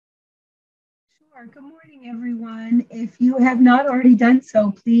Sure. Good morning, everyone. If you have not already done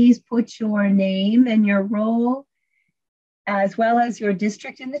so, please put your name and your role as well as your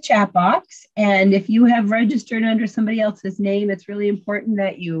district in the chat box. And if you have registered under somebody else's name, it's really important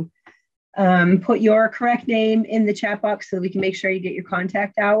that you put your correct name in the chat box so we can make sure you get your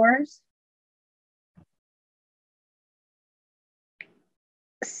contact hours.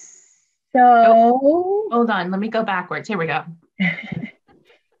 So, hold on, let me go backwards. Here we go.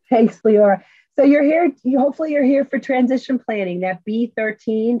 Thanks, Leora. So you're here, hopefully you're here for transition planning, that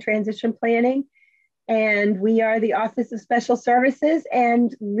B-13 transition planning. And we are the Office of Special Services,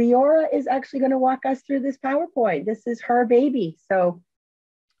 and Leora is actually going to walk us through this PowerPoint. This is her baby. So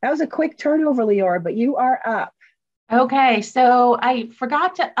that was a quick turnover, Leora, but you are up. Okay, so I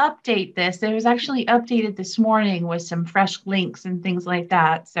forgot to update this. It was actually updated this morning with some fresh links and things like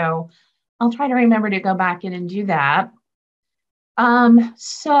that. So I'll try to remember to go back in and do that.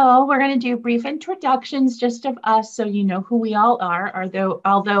 So we're going to do brief introductions just of us so you know who we all are,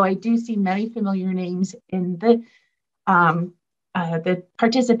 although I do see many familiar names in the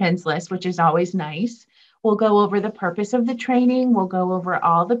participants list, which is always nice. We'll go over the purpose of the training. We'll go over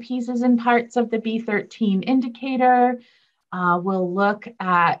all the pieces and parts of the B-13 indicator. We'll look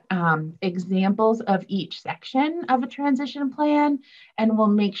at examples of each section of a transition plan, and we'll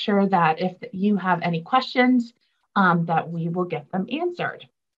make sure that if you have any questions, that we will get them answered.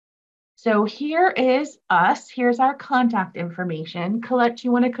 So here is us. Here's our contact information. Colette,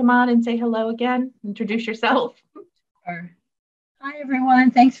 you want to come on and say hello again? Introduce yourself. Sure. Hi,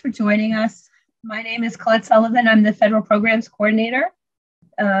 everyone. Thanks for joining us. My name is Colette Sullivan. I'm the Federal Programs Coordinator.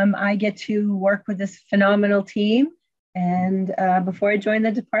 I get to work with this phenomenal team. And before I joined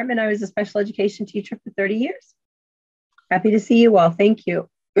the department, I was a special education teacher for 30 years. Happy to see you all. Thank you.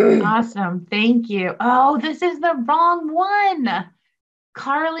 Awesome. Thank you. Oh, this is the wrong one.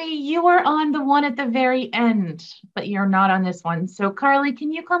 Carly, you were on the one at the very end, but you're not on this one. So Carly, can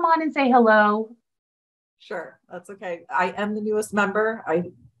you come on and say hello? Sure, that's okay. I am the newest member.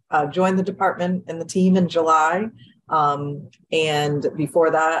 I joined the department and the team in July. And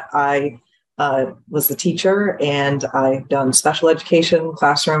before that, I was the teacher, and I've done special education,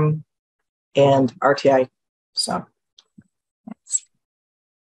 classroom, and RTI. So thanks.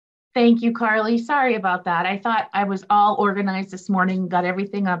 Thank you, Carly. Sorry about that. I thought I was all organized this morning, got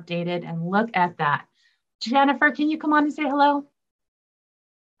everything updated, and look at that. Jennifer, can you come on and say hello?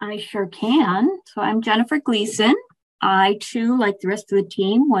 I sure can. So I'm Jennifer Gleason. I too, like the rest of the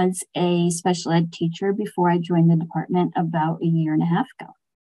team, was a special ed teacher before I joined the department about a year and a half ago.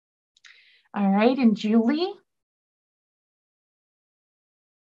 All right, and Julie?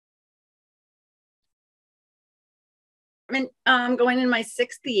 I'm going in my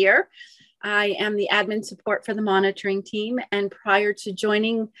 6th year. I am the admin support for the monitoring team, and prior to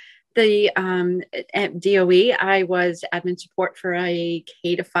joining the DOE, I was admin support for a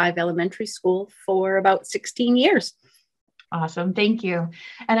K-5 elementary school for about 16 years. Awesome, thank you.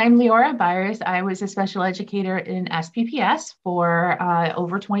 And I'm Leora Byers. I was a special educator in SPPS for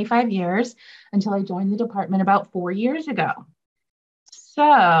over 25 years until I joined the department about 4 years ago.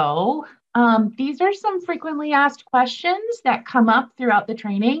 So these are some frequently asked questions that come up throughout the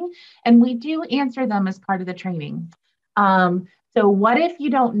training, and we do answer them as part of the training. So what if you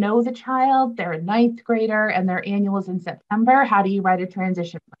don't know the child, they're a 9th grader and their annual is in September? How do you write a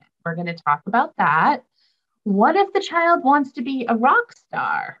transition plan? We're going to talk about that. What if the child wants to be a rock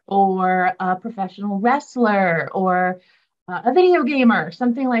star or a professional wrestler or a video gamer,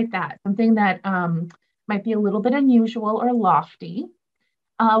 something like that, something that might be a little bit unusual or lofty?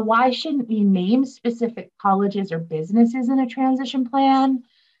 Why shouldn't we name specific colleges or businesses in a transition plan?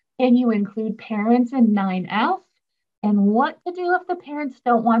 Can you include parents in 9F? And what to do if the parents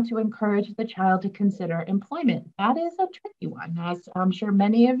don't want to encourage the child to consider employment? That is a tricky one, as I'm sure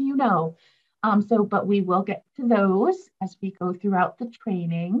many of you know. But we will get to those as we go throughout the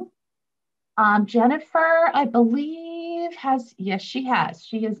training. Jennifer, I believe, yes, she has.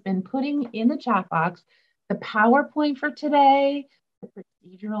 She has been putting in the chat box the PowerPoint for today, the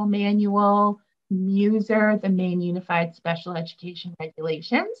procedural manual, MUSER, the Maine Unified Special Education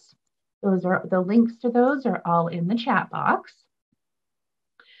Regulations. Those are the links to those are all in the chat box.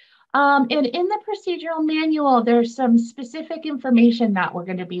 And in the procedural manual, there's some specific information that we're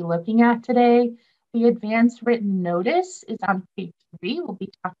going to be looking at today. The advanced written notice is on page 3. We'll be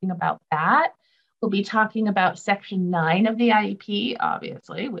talking about that. We'll be talking about section 9 of the IEP,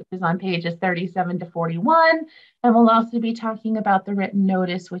 obviously, which is on pages 37 to 41. And we'll also be talking about the written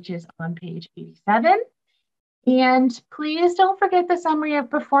notice, which is on page 87. And please don't forget the summary of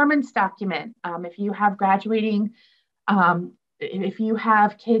performance document. If you have graduating if you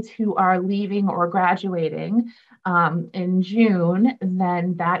have kids who are leaving or graduating in June,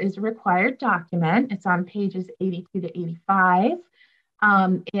 then that is a required document. It's on pages 82 to 85.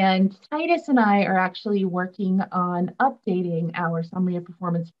 And Titus and I are actually working on updating our summary of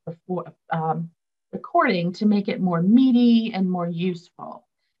performance recording to make it more meaty and more useful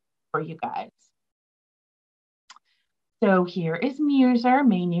for you guys. So here is MUSER,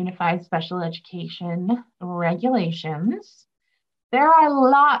 Maine Unified Special Education Regulations. There are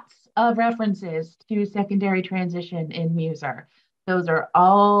lots of references to secondary transition in MUSER. Those are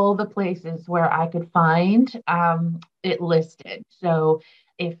all the places where I could find it listed. So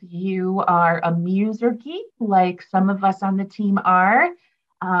if you are a MUSER geek, like some of us on the team are,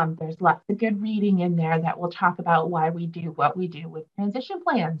 there's lots of good reading in there that will talk about why we do what we do with transition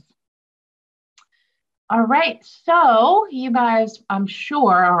plans. All right, so you guys, I'm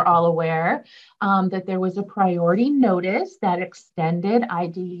sure, are all aware that there was a priority notice that extended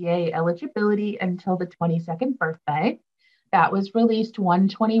IDEA eligibility until the 22nd birthday. That was released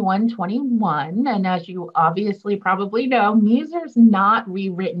 1/21/21, and as you obviously probably know, MUSER's not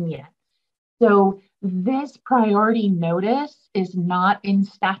rewritten yet. So this priority notice is not in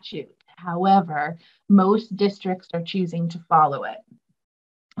statute. However, most districts are choosing to follow it.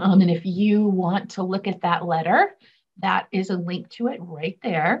 And if you want to look at that letter, that is a link to it right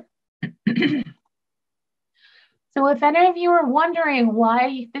there. So if any of you are wondering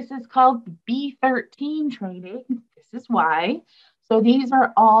why this is called B-13 training, this is why. So these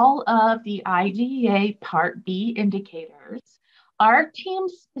are all of the IDEA Part B indicators. Our team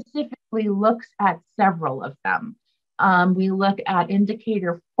specifically looks at several of them. We look at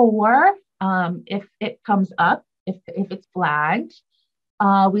indicator 4, if it comes up, if it's flagged.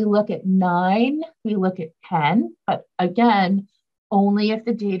 We look at 9, we look at 10, but again, only if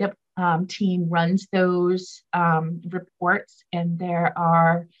the data team runs those reports and there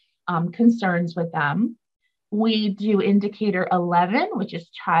are concerns with them. We do indicator 11, which is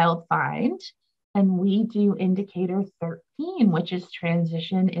child find, and we do indicator 13, which is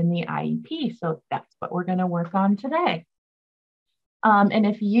transition in the IEP. So that's what we're going to work on today. And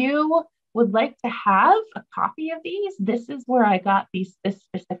if you would like to have a copy of these, this is where I got this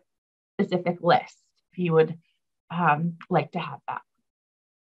specific list, if you would like to have that.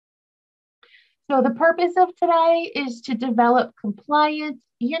 So the purpose of today is to develop compliant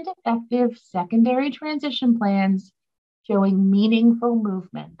and effective secondary transition plans showing meaningful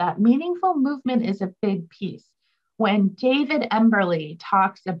movement. That meaningful movement is a big piece. When David Emberley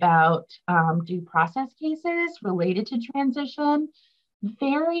talks about due process cases related to transition,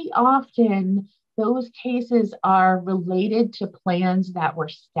 very often those cases are related to plans that were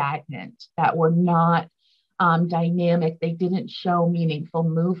stagnant, that were not dynamic. They didn't show meaningful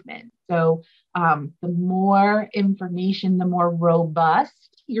movement. So the more information, the more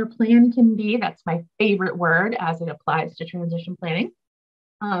robust your plan can be. That's my favorite word as it applies to transition planning.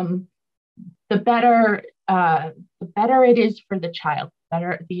 The better it is for the child,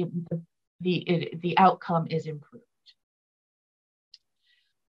 better the outcome is improved.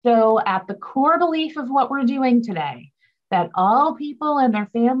 So at the core belief of what we're doing today, that all people and their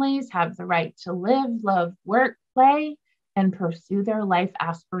families have the right to live, love, work, play, and pursue their life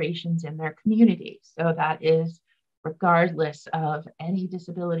aspirations in their community. So that is regardless of any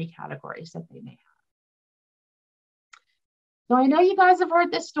disability categories that they may have. So I know you guys have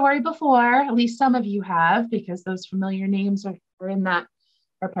heard this story before, at least some of you have, because those familiar names are in that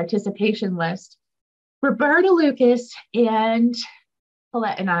our participation list. Roberta Lucas and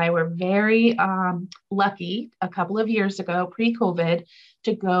Colette and I were very lucky a couple of years ago, pre-COVID,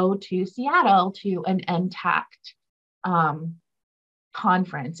 to go to Seattle to an NTACT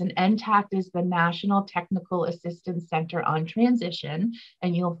conference. And NTACT is the National Technical Assistance Center on Transition,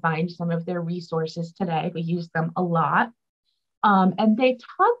 and you'll find some of their resources today. We use them a lot. And they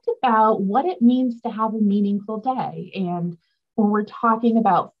talked about what it means to have a meaningful day. And when we're talking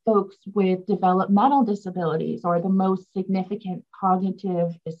about folks with developmental disabilities or the most significant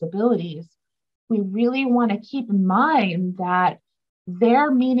cognitive disabilities, we really want to keep in mind that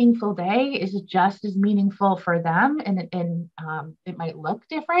their meaningful day is just as meaningful for them, and it might look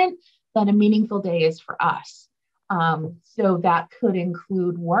different than a meaningful day is for us. So that could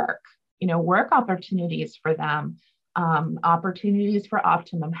include work, work opportunities for them, opportunities for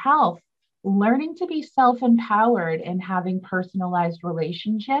optimum health, learning to be self-empowered and having personalized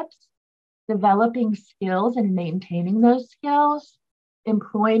relationships, developing skills and maintaining those skills,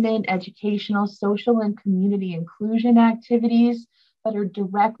 employment, educational, social, and community inclusion activities that are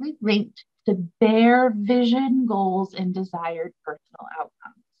directly linked to their vision, goals, and desired personal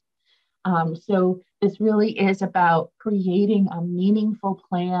outcomes. So this really is about creating a meaningful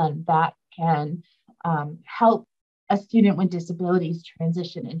plan that can help a student with disabilities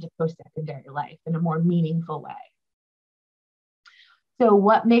transition into post-secondary life in a more meaningful way. So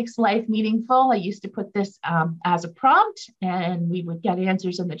what makes life meaningful? I used to put this as a prompt, and we would get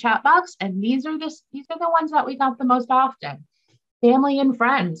answers in the chat box. And these are the ones that we got the most often: family and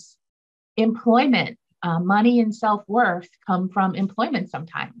friends, employment, money and self-worth come from employment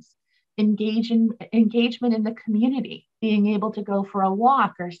sometimes. Engagement in the community, being able to go for a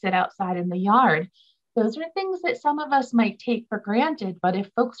walk or sit outside in the yard. Those are things that some of us might take for granted, but if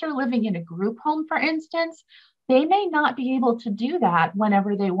folks are living in a group home, for instance, they may not be able to do that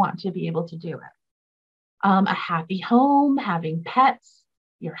whenever they want to be able to do it. A happy home, having pets,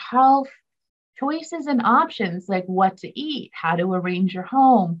 your health, choices and options like what to eat, how to arrange your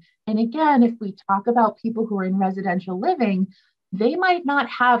home. And again, if we talk about people who are in residential living, they might not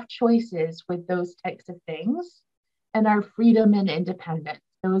have choices with those types of things, and our freedom and independence.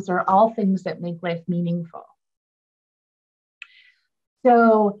 Those are all things that make life meaningful.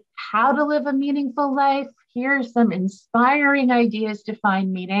 So how to live a meaningful life? Here are some inspiring ideas to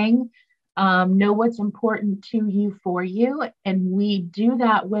find meaning. Know what's important to you for you. And we do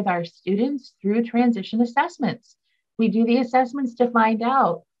that with our students through transition assessments. We do the assessments to find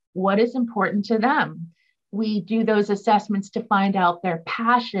out what is important to them. We do those assessments to find out their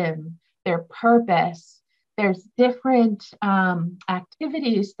passion, their purpose. There's different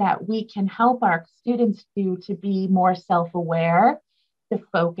activities that we can help our students do to be more self-aware, to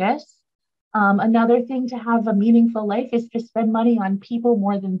focus. Another thing to have a meaningful life is to spend money on people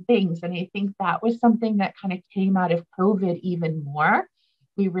more than things. And I think that was something that kind of came out of COVID even more.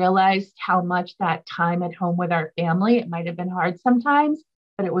 We realized how much that time at home with our family, it might have been hard sometimes,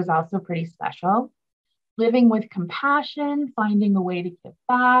 but it was also pretty special. Living with compassion, finding a way to give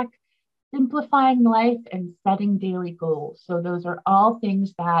back, simplifying life, and setting daily goals. So those are all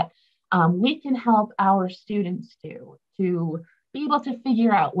things that we can help our students do to be able to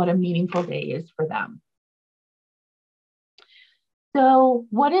figure out what a meaningful day is for them. So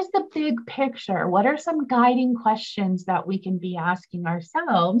what is the big picture? What are some guiding questions that we can be asking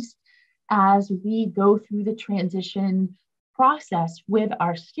ourselves as we go through the transition process with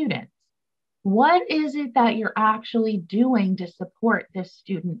our students? What is it that you're actually doing to support this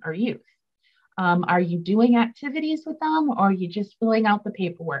student or youth? Are you doing activities with them, or are you just filling out the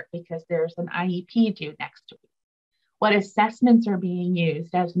paperwork because there's an IEP due next week? What assessments are being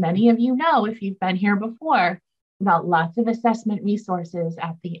used? As many of you know, if you've been here before, about lots of assessment resources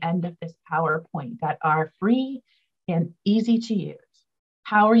at the end of this PowerPoint that are free and easy to use.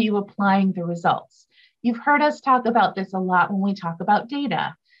 How are you applying the results? You've heard us talk about this a lot when we talk about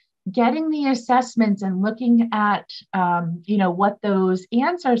data. Getting the assessments and looking at what those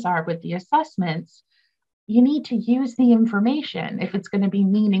answers are with the assessments, you need to use the information if it's going to be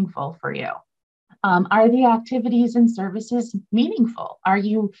meaningful for you. Are the activities and services meaningful? Are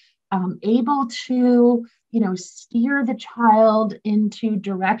you able to steer the child into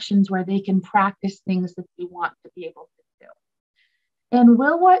directions where they can practice things that you want to be able to do? And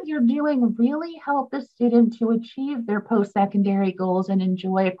will what you're doing really help the student to achieve their post-secondary goals and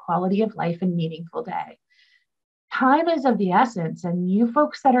enjoy a quality of life and meaningful day? Time is of the essence, and you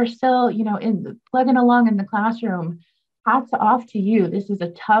folks that are still, plugging along in the classroom, hats off to you. This is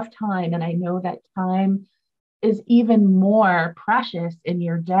a tough time, and I know that time is even more precious in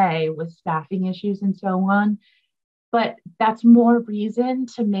your day with staffing issues and so on. But that's more reason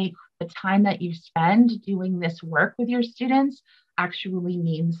to make the time that you spend doing this work with your students actually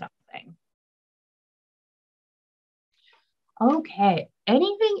mean something. Okay,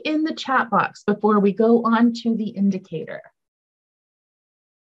 anything in the chat box before we go on to the indicator?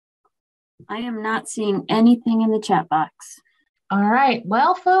 I am not seeing anything in the chat box. All right,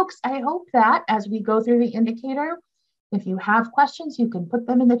 well, folks, I hope that as we go through the indicator, if you have questions, you can put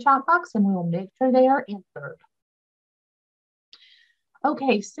them in the chat box and we will make sure they are answered.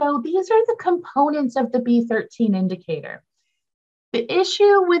 Okay, so these are the components of the B-13 indicator. The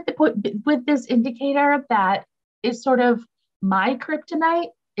issue with this indicator that is sort of my kryptonite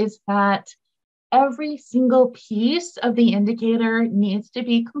is that every single piece of the indicator needs to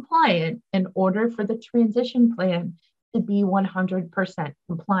be compliant in order for the transition plan to be 100%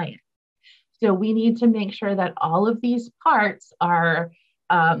 compliant. So we need to make sure that all of these parts are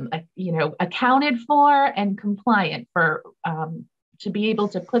accounted for and compliant for to be able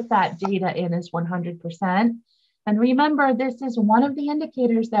to put that data in as 100%. And remember, this is one of the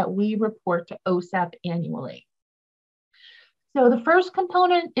indicators that we report to OSEP annually. So the first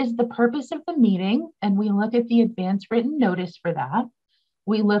component is the purpose of the meeting, and we look at the advance written notice for that.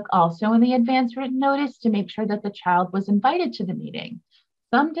 We look also in the advance written notice to make sure that the child was invited to the meeting.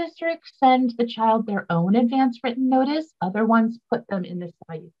 Some districts send the child their own advance written notice. Other ones put them in the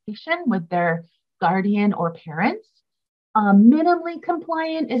salutation with their guardian or parents. Minimally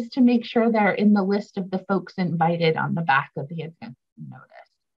compliant is to make sure they're in the list of the folks invited on the back of the advance notice.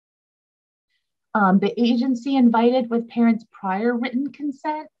 The agency invited with parents' prior written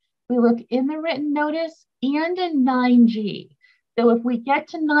consent. We look in the written notice and in 9G. So if we get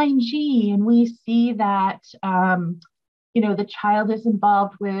to 9G and we see that the child is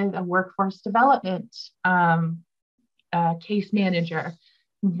involved with a workforce development case manager,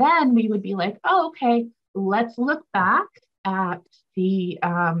 then we would be like, oh, okay, let's look back at the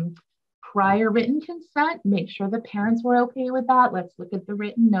prior written consent, make sure the parents were okay with that. Let's look at the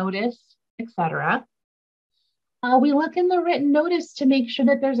written notice, etc. We look in the written notice to make sure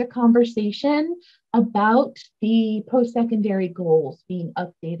that there's a conversation about the post-secondary goals being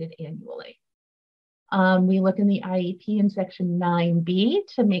updated annually. We look in the IEP in section 9B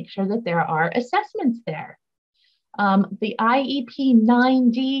to make sure that there are assessments there. The IEP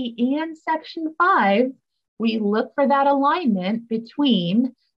 9D and section 5, we look for that alignment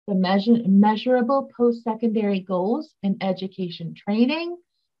between the measurable post-secondary goals in education training,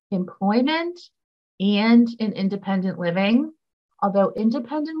 employment, and in independent living. Although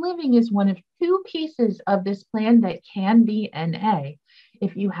independent living is one of 2 pieces of this plan that can be NA.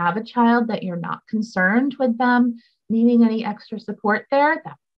 If you have a child that you're not concerned with them needing any extra support there,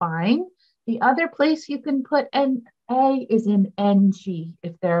 that's fine. The other place you can put NA is in NG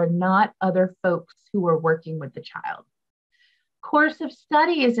if there are not other folks who are working with the child. Course of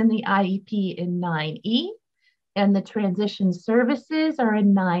study is in the IEP in 9E, and the transition services are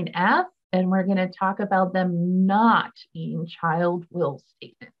in 9F, and we're going to talk about them not being child will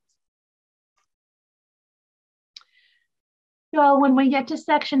statements. So when we get to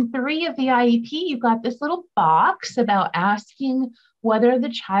section 3 of the IEP, you've got this little box about asking whether the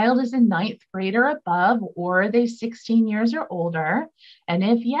child is in 9th grade or above, or are they 16 years or older? And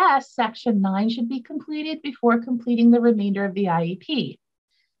if yes, section 9 should be completed before completing the remainder of the IEP.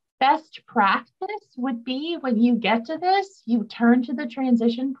 Best practice would be when you get to this, you turn to the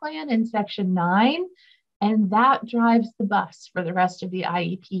transition plan in section 9, and that drives the bus for the rest of the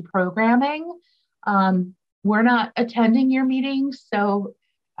IEP programming. We're not attending your meetings, so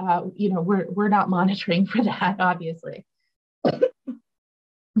we're not monitoring for that, obviously.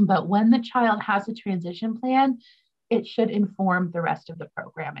 But when the child has a transition plan, it should inform the rest of the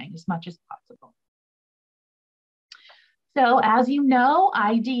programming as much as possible. So as you know,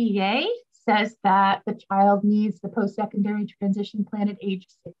 IDEA says that the child needs the post-secondary transition plan at age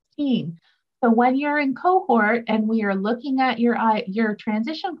 16. So when you're in cohort and we are looking at your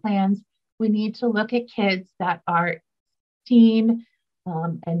transition plans, we need to look at kids that are teen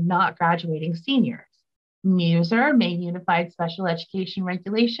and not graduating seniors. MUSER, Maine Unified Special Education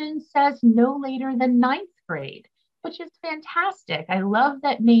Regulations, says no later than 9th grade, which is fantastic. I love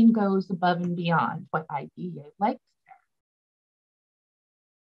that Maine goes above and beyond what IDEA likes there.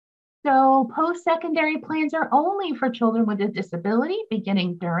 So post-secondary plans are only for children with a disability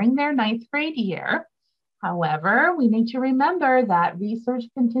beginning during their 9th grade year. However, we need to remember that research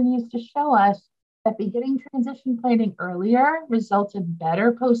continues to show us that beginning transition planning earlier results in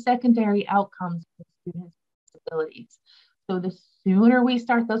better post-secondary outcomes for students with disabilities. So the sooner we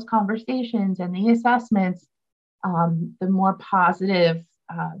start those conversations and the assessments, the more positive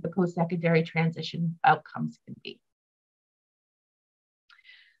the post-secondary transition outcomes can be.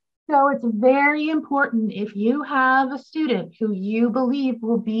 So it's very important if you have a student who you believe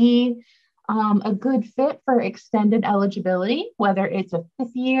will be a good fit for extended eligibility, whether it's a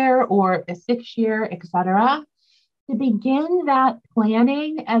 5th year or a 6th year, et cetera, to begin that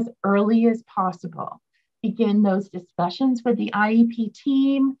planning as early as possible. Begin those discussions with the IEP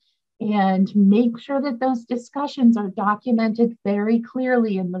team and make sure that those discussions are documented very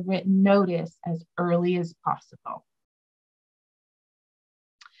clearly in the written notice as early as possible.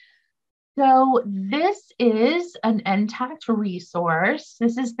 So this is an NTAC resource.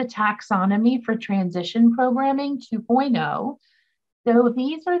 This is the Taxonomy for Transition Programming 2.0. So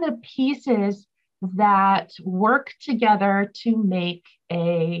these are the pieces that work together to make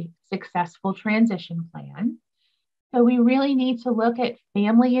a successful transition plan. So we really need to look at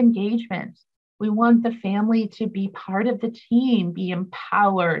family engagement. We want the family to be part of the team, be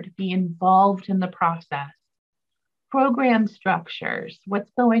empowered, be involved in the process. Program structures, what's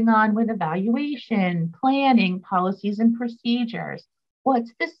going on with evaluation, planning, policies and procedures,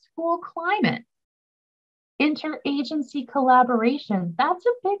 what's the school climate? Interagency collaboration, that's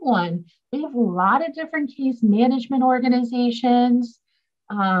a big one. We have a lot of different case management organizations.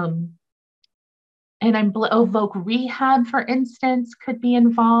 And voc rehab, for instance, could be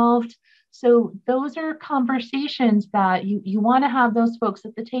involved. So those are conversations that you want to have those folks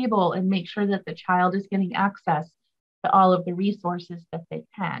at the table and make sure that the child is getting access to all of the resources that they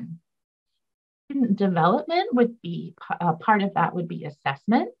can. Student development would be, part of that would be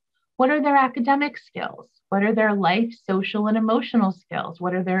assessment. What are their academic skills? What are their life, social, and emotional skills?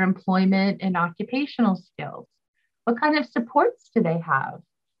 What are their employment and occupational skills? What kind of supports do they have?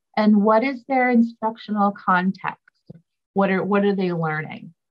 And what is their instructional context? What are they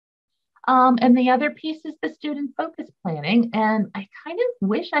learning? And the other piece is the student focus planning. And I kind of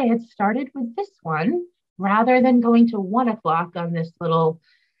wish I had started with this one rather than going to 1 o'clock on this little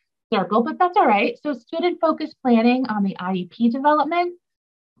circle, but that's all right. So student focus planning on the IEP development,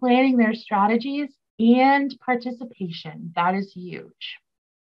 planning their strategies, and participation. That is huge.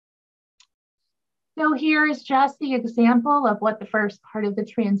 So here is just the example of what the first part of the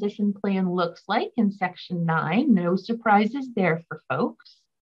transition plan looks like in section 9. No surprises there for folks.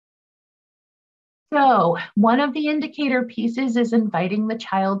 So one of the indicator pieces is inviting the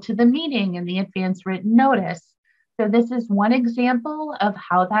child to the meeting in the advance written notice. So this is one example of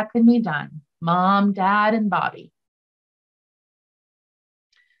how that can be done. Mom, dad, and Bobby.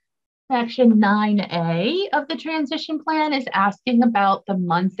 Section 9A of the transition plan is asking about the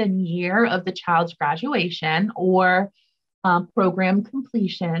month and year of the child's graduation or program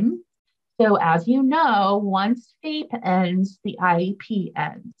completion. So as you know, once FAPE ends, the IEP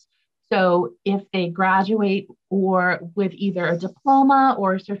ends. So if they graduate or with either a diploma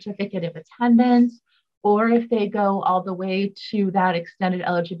or a certificate of attendance, or if they go all the way to that extended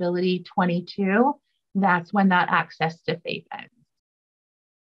eligibility 22, that's when that access to FAPE ends.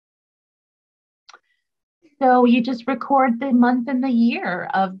 So you just record the month and the year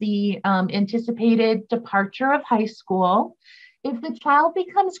of the anticipated departure of high school. If the child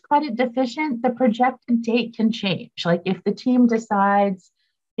becomes credit deficient, the projected date can change. Like if the team decides,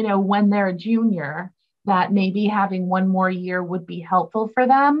 when they're a junior, that maybe having one more year would be helpful for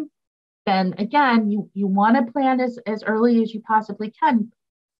them, then again, you want to plan as early as you possibly can,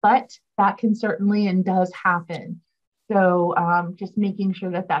 but that can certainly and does happen. So just making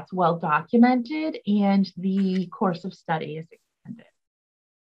sure that that's well documented and the course of study is extended.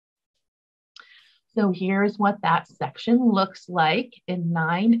 So here's what that section looks like in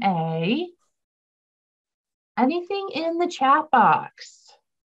 9A. Anything in the chat box?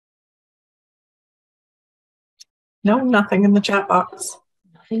 No, nothing in the chat box.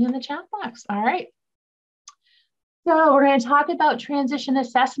 Nothing in the chat box. All right. So we're going to talk about transition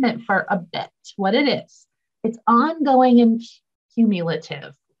assessment for a bit, what it is. It's ongoing and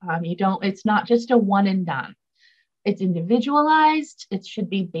cumulative. It's not just a one and done. It's individualized. It should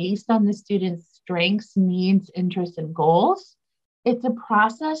be based on the student's strengths, needs, interests, and goals. It's a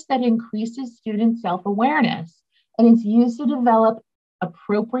process that increases student self-awareness, and it's used to develop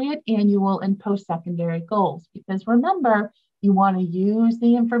appropriate annual and post-secondary goals. Because remember, you want to use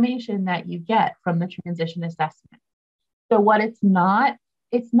the information that you get from the transition assessment. So what it's not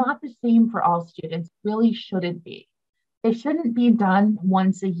the same for all students. It really shouldn't be. They shouldn't be done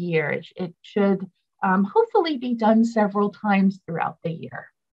once a year. It should hopefully be done several times throughout the year.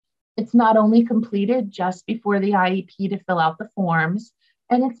 It's not only completed just before the IEP to fill out the forms,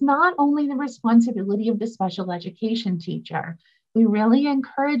 and it's not only the responsibility of the special education teacher. We really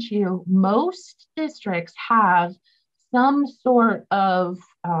encourage you, most districts have some sort of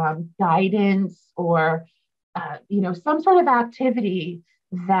guidance or some sort of activity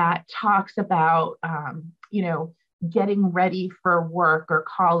that talks about, getting ready for work or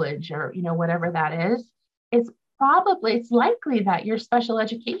college or, whatever that is. It's likely that your special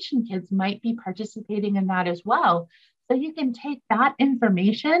education kids might be participating in that as well. So you can take that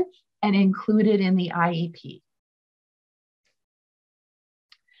information and include it in the IEP.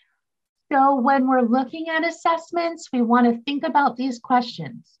 So when we're looking at assessments, we want to think about these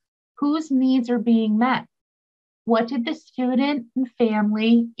questions. Whose needs are being met? What did the student and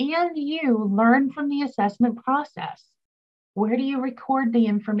family and you learn from the assessment process? Where do you record the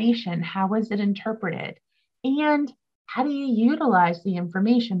information? How is it interpreted? And how do you utilize the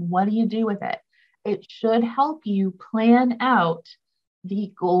information? What do you do with it? It should help you plan out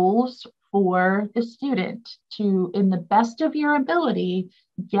the goals for the student to, in the best of your ability,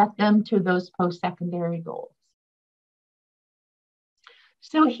 get them to those post-secondary goals.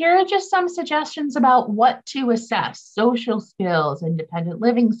 So here are just some suggestions about what to assess: social skills, independent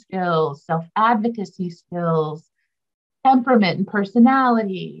living skills, self-advocacy skills, temperament and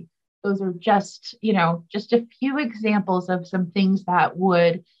personality. Those are just a few examples of some things that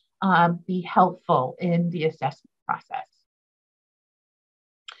would be helpful in the assessment process.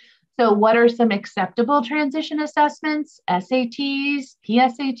 So what are some acceptable transition assessments? SATs,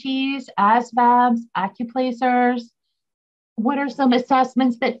 PSATs, ASVABs, Accuplacers. What are some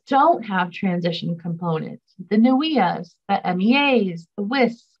assessments that don't have transition components? The NUIAs, the MEAs, the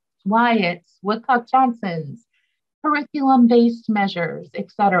WISCs, WIATs, Woodcock-Johnsons, curriculum-based measures,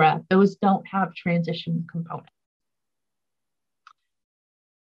 etc. Those don't have transition components.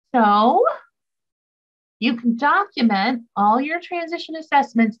 So you can document all your transition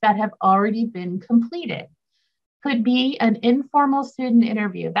assessments that have already been completed. Could be an informal student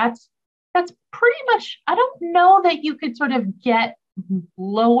interview. That's pretty much, I don't know that you could sort of get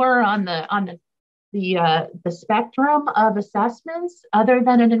lower on the spectrum of assessments other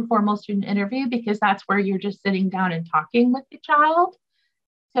than an informal student interview, because that's where you're just sitting down and talking with the child.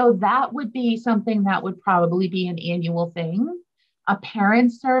 So that would be something that would probably be an annual thing. A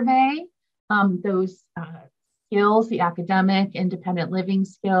parent survey, those skills, the academic, independent living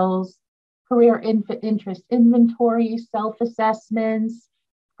skills, career interest inventory, self-assessments,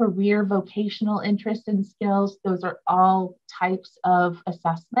 career vocational interest and skills. Those are all types of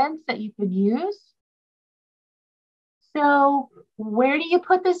assessments that you could use. So where do you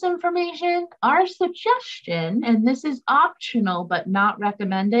put this information? Our suggestion, and this is optional but not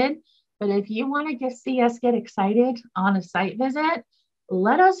recommended, but if you want to see us get excited on a site visit,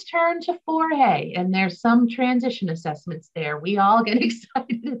 let us turn to 4A, and there's some transition assessments there. We all get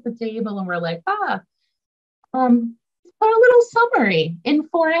excited at the table and we're like, put a little summary in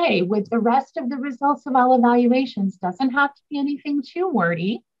 4A with the rest of the results of all evaluations. Doesn't have to be anything too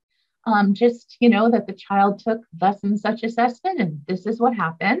wordy. Just, that the child took thus and such assessment and this is what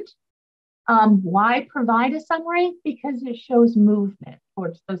happened. Why provide a summary? Because it shows movement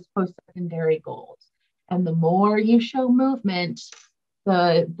towards those post-secondary goals. And the more you show movement,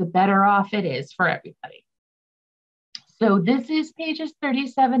 the better off it is for everybody. So this is pages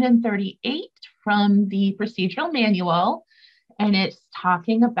 37 and 38 from the procedural manual, and it's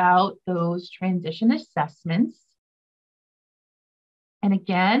talking about those transition assessments. And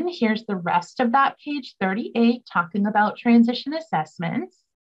again, here's the rest of that page 38 talking about transition assessments.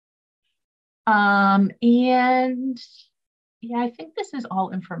 And yeah, I think this is all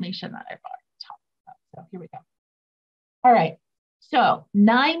information that I've already talked about. So here we go. All right, so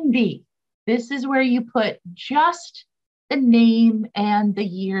 9B, this is where you put just the name and the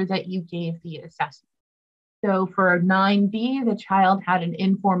year that you gave the assessment. So for 9B, the child had an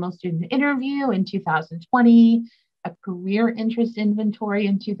informal student interview in 2020, a career interest inventory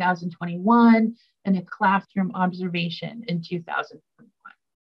in 2021, and a classroom observation in 2021.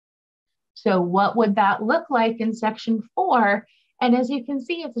 So what would that look like in section 4? And as you can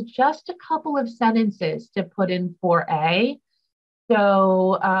see, it's just a couple of sentences to put in 4A.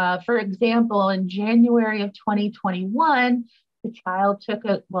 So for example, in January of 2021, the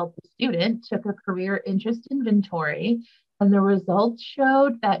student took a career interest inventory, and the results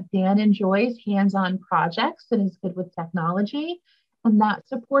showed that Dan enjoys hands-on projects and is good with technology, and that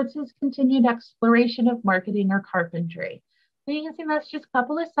supports his continued exploration of marketing or carpentry. So you can see that's just a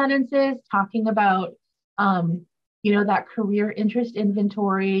couple of sentences talking about, that career interest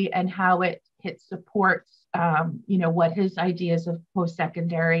inventory and how it supports, what his ideas of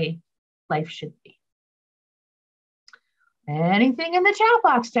post-secondary life should be. Anything in the chat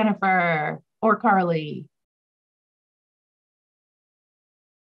box, Jennifer or Carly?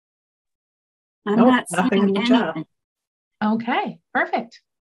 Nope, nothing in the chat. Okay, perfect.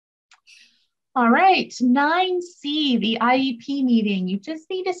 All right, 9C, the IEP meeting. You just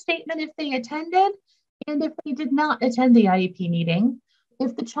need a statement if they attended and if they did not attend the IEP meeting.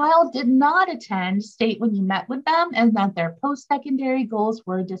 If the child did not attend, state when you met with them and that their post-secondary goals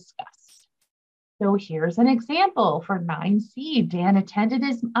were discussed. So here's an example for 9C. Dan attended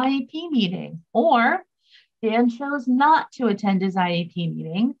his IEP meeting, or Dan chose not to attend his IEP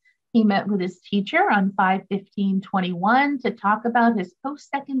meeting. He met with his teacher on 5/15/21 to talk about his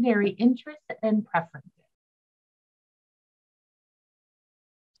post-secondary interests and preferences.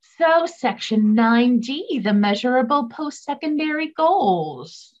 So section 9D, the measurable post-secondary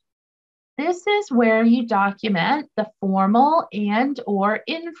goals. This is where you document the formal and or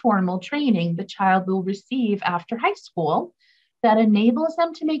informal training the child will receive after high school that enables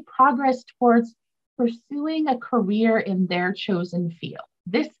them to make progress towards pursuing a career in their chosen field.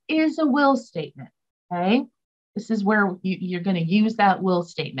 This is a will statement, okay? This is where you're going to use that will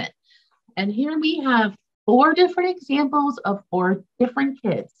statement. And here we have 4 different examples of 4 different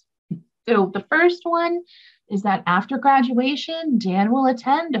kids. So the first one is that after graduation, Dan will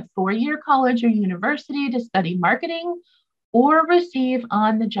attend a 4-year college or university to study marketing or receive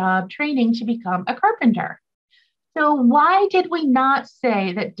on-the-job training to become a carpenter. So why did we not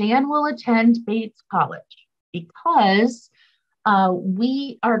say that Dan will attend Bates College? Because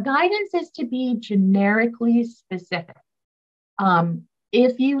our guidance is to be generically specific.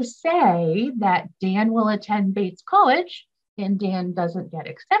 If you say that Dan will attend Bates College and Dan doesn't get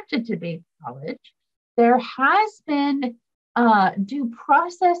accepted to Bates College, there has been due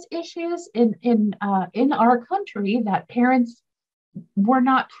process issues in our country that parents were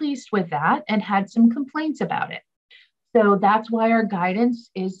not pleased with that and had some complaints about it. So that's why our guidance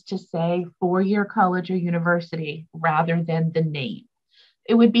is to say four-year college or university rather than the name.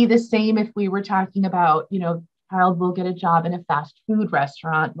 It would be the same if we were talking about, child will get a job in a fast food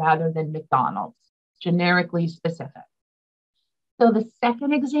restaurant rather than McDonald's, generically specific. So the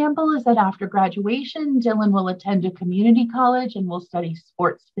second example is that after graduation, Dylan will attend a community college and will study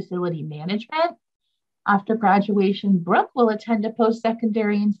sports facility management. After graduation, Brooke will attend a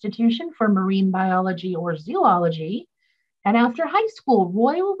post-secondary institution for marine biology or zoology. And after high school,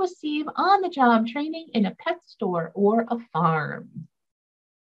 Roy will receive on-the-job training in a pet store or a farm.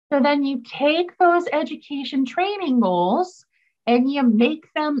 So then you take those education training goals and you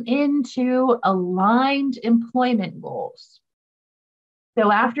make them into aligned employment goals.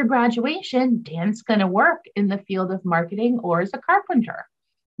 So after graduation, Dan's going to work in the field of marketing or as a carpenter.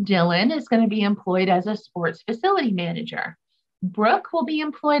 Dylan is going to be employed as a sports facility manager. Brooke will be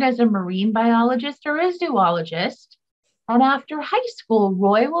employed as a marine biologist or a zoologist. And after high school,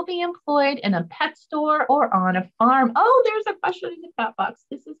 Roy will be employed in a pet store or on a farm. Oh, there's a question in the chat box.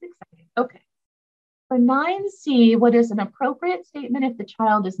 This is exciting. Okay. For 9C, what is an appropriate statement if the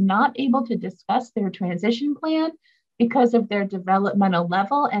child is not able to discuss their transition plan because of their developmental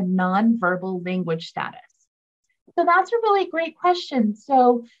level and nonverbal language status? So that's a really great question.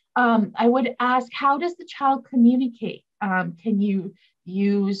 So I would ask, how does the child communicate? Can you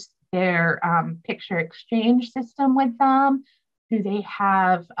use their picture exchange system with them? Do they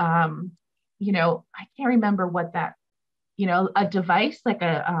have, I can't remember what that, a device, like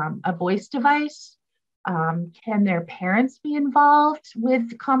a voice device? Can their parents be involved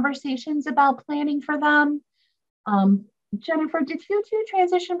with conversations about planning for them? Jennifer, did you do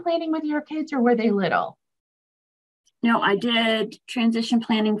transition planning with your kids or were they little? No, I did transition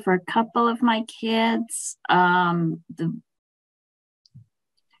planning for a couple of my kids.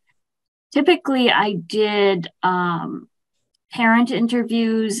 Typically, I did parent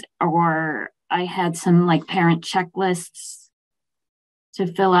interviews, or I had some like parent checklists to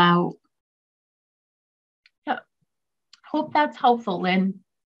fill out. Yeah. Hope that's helpful, Lynn.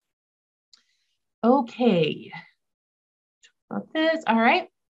 Okay. About this. All right.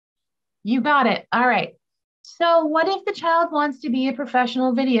 You got it. All right. So what if the child wants to be a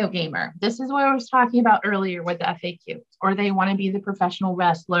professional video gamer? This is what I was talking about earlier with the FAQs, or they want to be the professional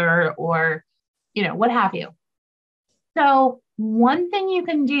wrestler or, what have you. So one thing you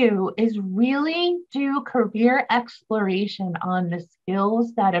can do is really do career exploration on the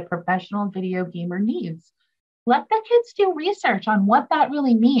skills that a professional video gamer needs. Let the kids do research on what that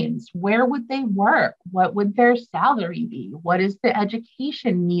really means. Where would they work? What would their salary be? What is the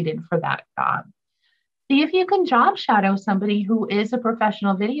education needed for that job? See if you can job shadow somebody who is a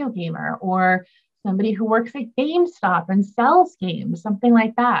professional video gamer or somebody who works at GameStop and sells games, something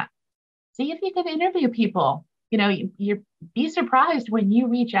like that. See if you can interview people. You'd be surprised when you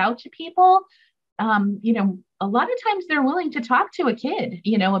reach out to people. A lot of times they're willing to talk to a kid,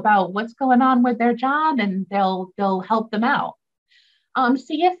 about what's going on with their job, and they'll help them out.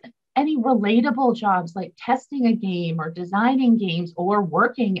 See if any relatable jobs like testing a game or designing games or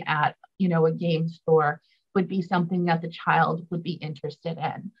working at a game store would be something that the child would be interested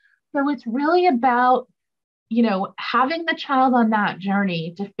in. So it's really about, having the child on that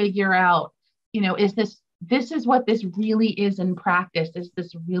journey to figure out, is this is what this really is in practice? Is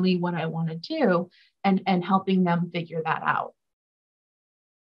this really what I want to do? And helping them figure that out.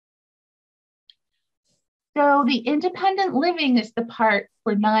 So the independent living is the part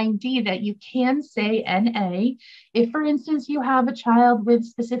for 9D that you can say NA. If, for instance, you have a child with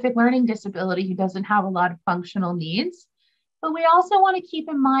specific learning disability who doesn't have a lot of functional needs. But we also want to keep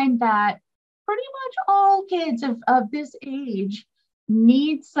in mind that pretty much all kids of this age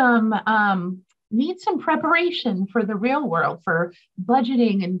need some preparation for the real world, for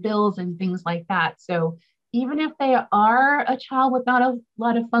budgeting and bills and things like that. So even if they are a child with not a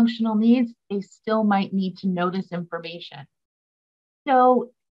lot of functional needs, they still might need to know this information.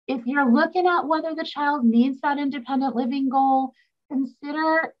 So if you're looking at whether the child needs that independent living goal,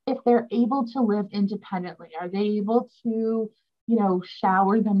 consider if they're able to live independently. Are they able to,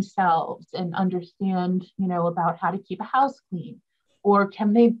 shower themselves and understand, about how to keep a house clean? Or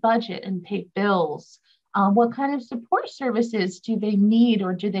can they budget and pay bills? What kind of support services do they need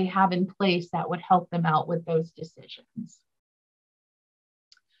or do they have in place that would help them out with those decisions?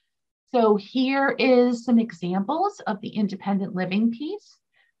 So here is some examples of the independent living piece.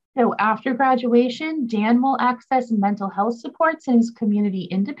 So after graduation, Dan will access mental health supports in his community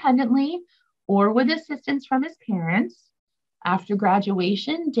independently or with assistance from his parents. After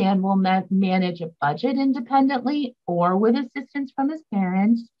graduation, Dan will manage a budget independently or with assistance from his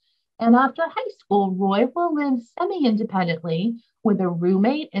parents. And after high school, Roy will live semi-independently with a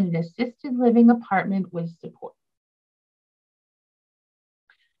roommate in an assisted living apartment with support.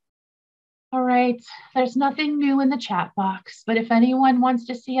 All right, there's nothing new in the chat box, but if anyone wants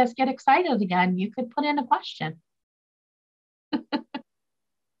to see us get excited again, you could put in a question.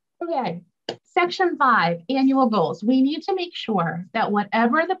 Okay, section 5, annual goals. We need to make sure that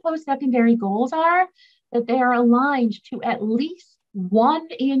whatever the post-secondary goals are, that they are aligned to at least one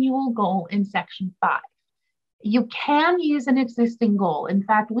annual goal in section 5. You can use an existing goal. In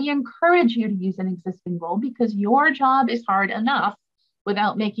fact, we encourage you to use an existing goal because your job is hard enough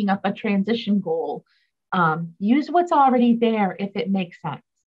without making up a transition goal. Use what's already there if it makes sense.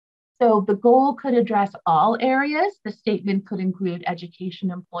 So the goal could address all areas. The statement could include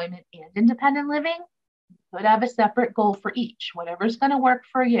education, employment, and independent living. You could have a separate goal for each, whatever's going to work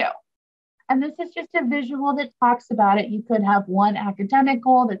for you. And this is just a visual that talks about it. You could have one academic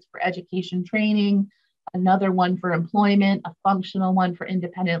goal that's for education training, another one for employment, a functional one for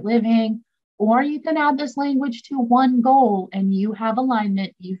independent living, or you can add this language to one goal and you have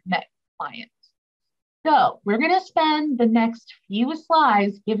alignment, you've met clients. So we're going to spend the next few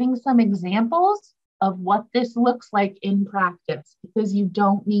slides giving some examples of what this looks like in practice because you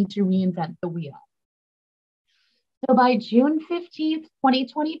don't need to reinvent the wheel. So by June 15th,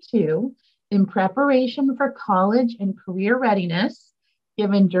 2022, in preparation for college and career readiness,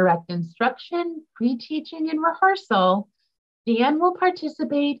 given direct instruction, pre-teaching, and rehearsal, Dan will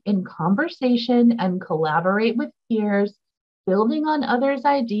participate in conversation and collaborate with peers, building on others'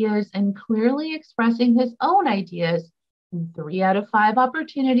 ideas and clearly expressing his own ideas in 3 out of 5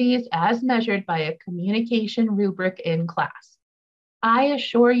 opportunities as measured by a communication rubric in class. I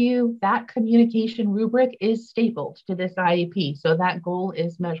assure you that communication rubric is stapled to this IEP, so that goal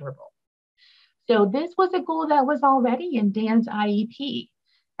is measurable. So this was a goal that was already in Dan's IEP.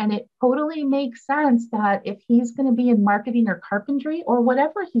 And it totally makes sense that if he's going to be in marketing or carpentry or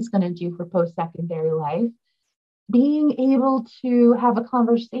whatever he's going to do for post-secondary life, being able to have a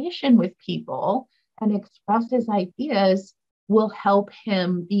conversation with people and express his ideas will help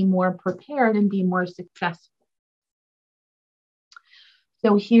him be more prepared and be more successful.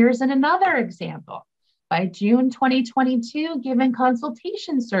 So here's another example. By June 2022, given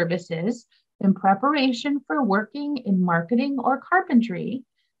consultation services in preparation for working in marketing or carpentry,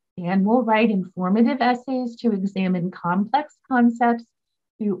 Dan will write informative essays to examine complex concepts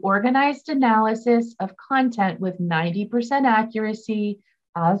through organized analysis of content with 90% accuracy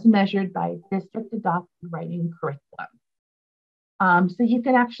as measured by district adopted writing curriculum. So you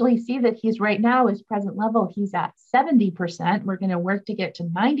can actually see that he's right now, his present level, he's at 70%. We're going to work to get to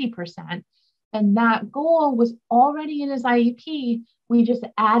 90%. And that goal was already in his IEP. We just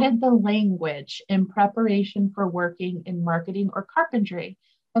added the language in preparation for working in marketing or carpentry.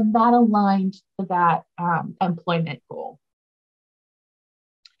 And that aligned to that employment goal.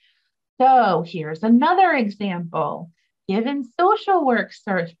 So here's another example. Given social work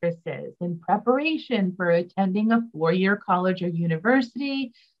services in preparation for attending a 4-year college or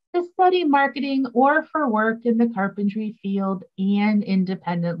university to study marketing or for work in the carpentry field and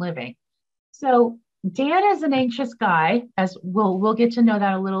independent living. So Dan is an anxious guy, as we'll get to know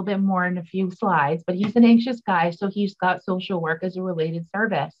that a little bit more in a few slides, but he's an anxious guy, so he's got social work as a related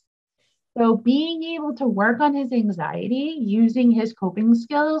service. So being able to work on his anxiety using his coping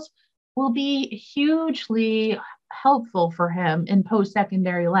skills will be hugely helpful for him in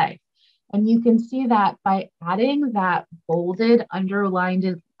post-secondary life. And you can see that by adding that bolded, underlined,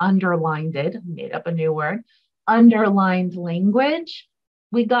 made up a new word, underlined language.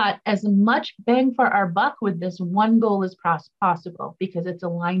 We got as much bang for our buck with this one goal as possible because it's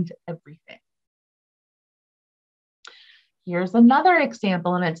aligned to everything. Here's another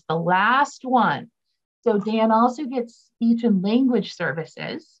example, and it's the last one. So Dan also gets speech and language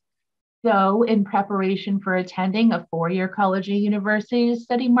services. So in preparation for attending a 4-year college or university to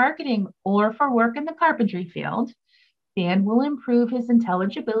study marketing or for work in the carpentry field, Dan will improve his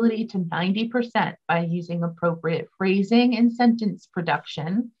intelligibility to 90% by using appropriate phrasing and sentence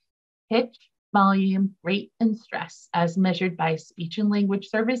production, pitch, volume, rate, and stress as measured by speech and language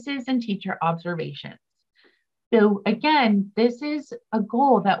services and teacher observations. So again, this is a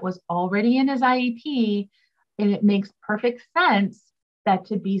goal that was already in his IEP, and it makes perfect sense that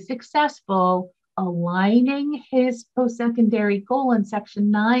to be successful, aligning his post-secondary goal in section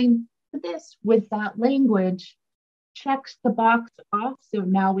 9 to this with that language checks the box off. So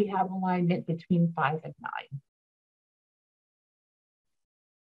now we have alignment between 5 and 9.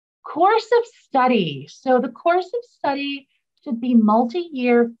 Course of study. So the course of study should be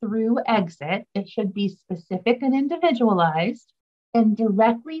multi-year through exit. It should be specific and individualized and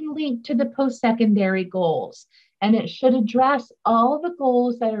directly linked to the post-secondary goals. And it should address all the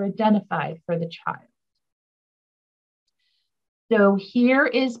goals that are identified for the child. So here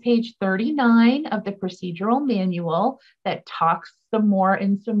is page 39 of the procedural manual that talks some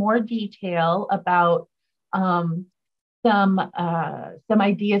more detail about some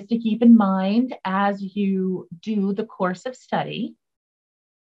ideas to keep in mind as you do the course of study.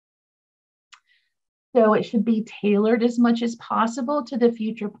 So it should be tailored as much as possible to the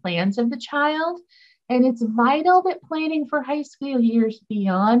future plans of the child. And it's vital that planning for high school years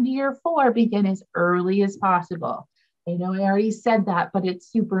beyond year 4 begin as early as possible. I know I already said that, but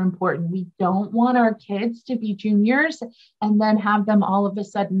it's super important. We don't want our kids to be juniors and then have them all of a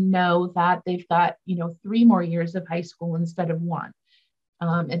sudden know that they've got, 3 more years of high school instead of 1.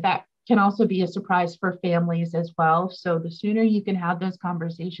 And that can also be a surprise for families as well. So the sooner you can have those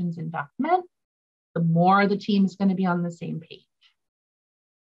conversations and document, the more the team is going to be on the same page.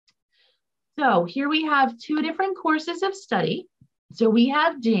 So here we have 2 different courses of study. So we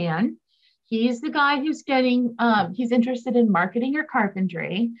have Dan. He's the guy who's he's interested in marketing or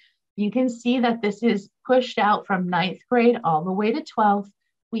carpentry. You can see that this is pushed out from 9th grade all the way to 12th.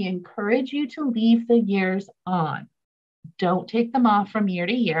 We encourage you to leave the years on. Don't take them off from year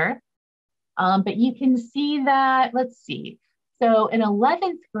to year. But you can see that, let's see. So in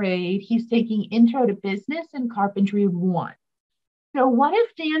 11th grade, he's taking Intro to Business and Carpentry 1. So what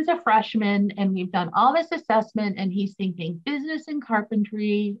if Dan's a freshman and we've done all this assessment and he's thinking business and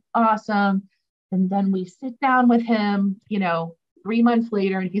carpentry, awesome. And then we sit down with him, 3 months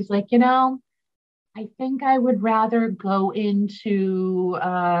later and he's like, I think I would rather go into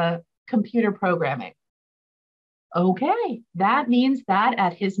computer programming. Okay, that means that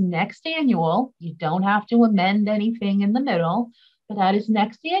at his next annual, you don't have to amend anything in the middle, but at his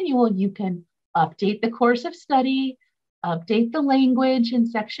next annual, you can update the course of study, update the language in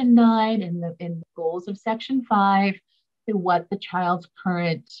section 9 and the goals of section 5 to what the child's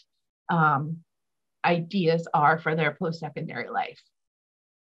current ideas are for their post-secondary life.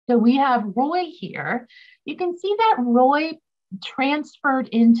 So we have Roy here. You can see that Roy transferred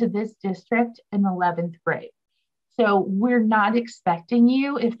into this district in 11th grade. So we're not expecting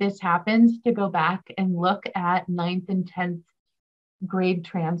you, if this happens, to go back and look at 9th and 10th grade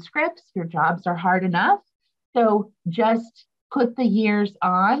transcripts. Your jobs are hard enough. So just put the years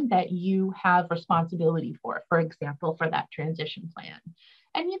on that you have responsibility for example, for that transition plan.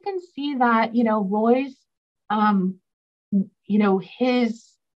 And you can see that, Roy's,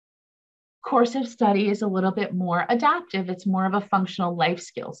 his course of study is a little bit more adaptive. It's more of a functional life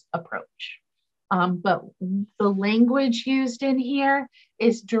skills approach. But the language used in here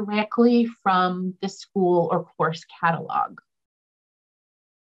is directly from the school or course catalog.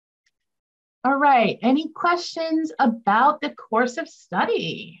 All right, any questions about the course of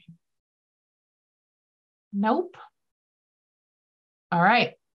study? Nope. All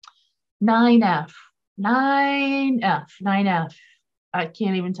right, 9F. I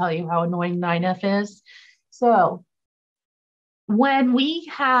can't even tell you how annoying 9F is. So when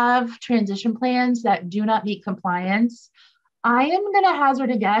we have transition plans that do not meet compliance, I am going to hazard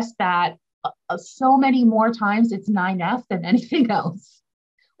a guess that so many more times it's 9F than anything else.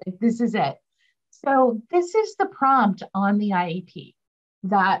 Like, this is it. So this is the prompt on the IEP,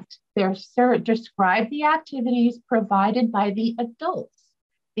 that describe the activities provided by the adults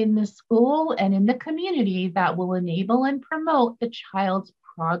in the school and in the community that will enable and promote the child's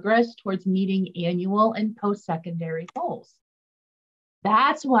progress towards meeting annual and post-secondary goals.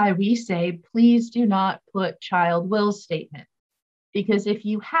 That's why we say, please do not put child will statement, because if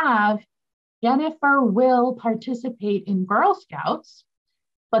you have Jennifer will participate in Girl Scouts,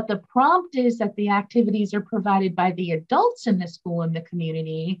 but the prompt is that the activities are provided by the adults in the school and the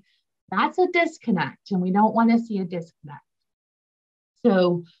community, that's a disconnect, and we don't want to see a disconnect.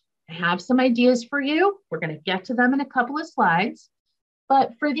 So I have some ideas for you. We're going to get to them in a couple of slides.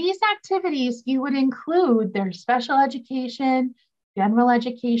 But for these activities, you would include their special education, general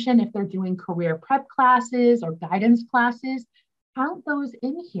education, if they're doing career prep classes or guidance classes, count those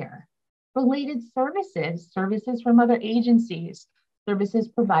in here. Related services from other agencies, Services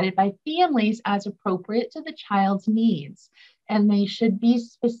provided by families as appropriate to the child's needs. And they should be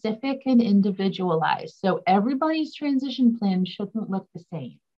specific and individualized. So everybody's transition plan shouldn't look the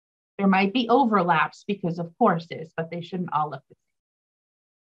same. There might be overlaps because of courses, but they shouldn't all look the same.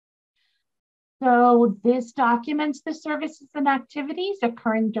 So this documents the services and activities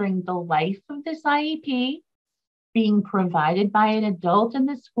occurring during the life of this IEP, being provided by an adult in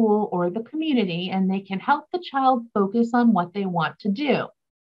the school or the community, and they can help the child focus on what they want to do.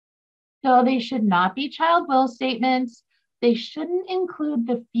 So they should not be child will statements. They shouldn't include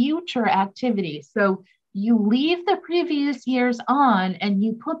the future activities. So you leave the previous years on and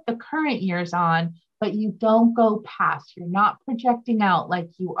you put the current years on, but you don't go past. You're not projecting out like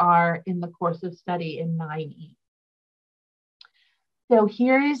you are in the course of study in 9E. So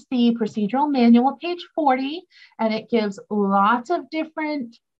here is the procedural manual, page 40, and it gives lots of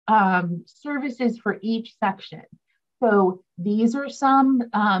different services for each section. So these are some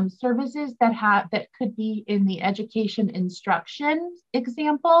services that could be in the education instruction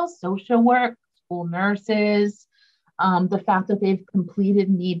examples: social work, school nurses, the fact that they've completed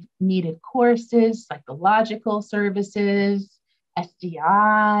needed courses, psychological services,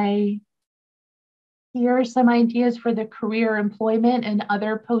 SDI. Here are some ideas for the career, employment, and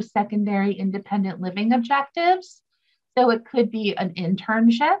other post-secondary independent living objectives. So it could be an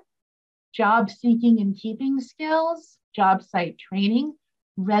internship, job seeking and keeping skills, job site training,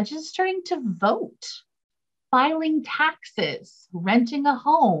 registering to vote, filing taxes, renting a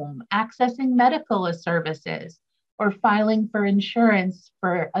home, accessing medical services, or filing for insurance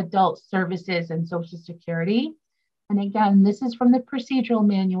for adult services and Social Security. And again, this is from the procedural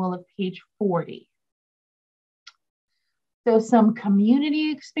manual of page 40. So some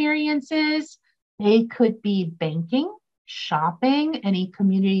community experiences, they could be banking, shopping, any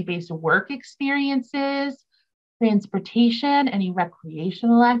community-based work experiences, transportation, any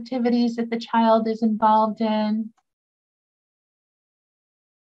recreational activities that the child is involved in.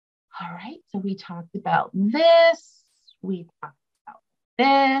 All right, so we talked about this, we talked about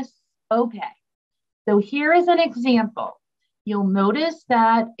this. Okay, so here is an example. You'll notice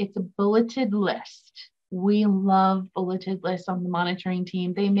that it's a bulleted list. We love bulleted lists on the monitoring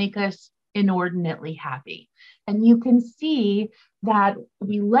team. They make us inordinately happy. And you can see that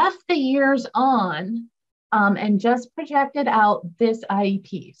we left the years on and just projected out this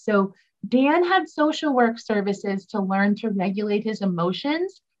IEP. So Dan had social work services to learn to regulate his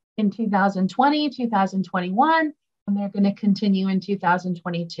emotions in 2020, 2021, and they're going to continue in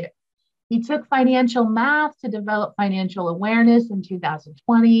 2022. He took financial math to develop financial awareness in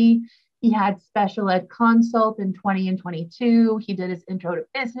 2020. He had special ed consult in 20 and 22. He did his intro to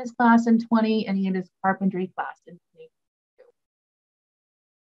business class in 20, and he had his carpentry class in 22.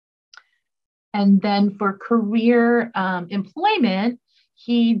 And then for career employment,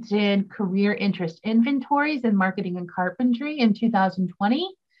 he did career interest inventories in marketing and carpentry in 2020.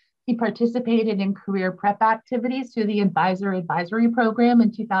 He participated in career prep activities through the advisory program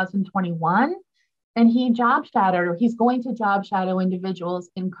in 2021. And he job shadowed, or he's going to job shadow individuals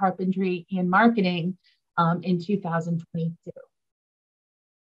in carpentry and marketing in 2022.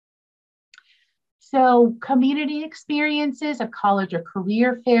 So community experiences, a college or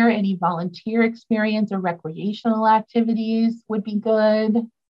career fair, any volunteer experience or recreational activities would be good.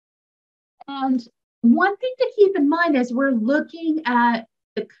 And one thing to keep in mind as we're looking at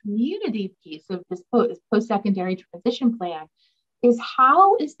the community piece of this post-secondary transition plan is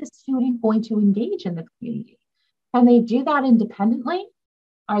how is the student going to engage in the community? Can they do that independently?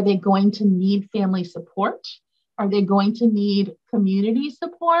 Are they going to need family support? Are they going to need community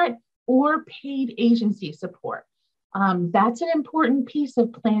support or paid agency support? That's an important piece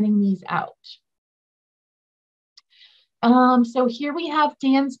of planning these out. So here we have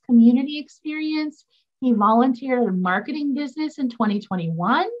Dan's community experience. He volunteered in a marketing business in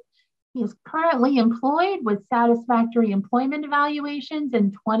 2021. He is currently employed with satisfactory employment evaluations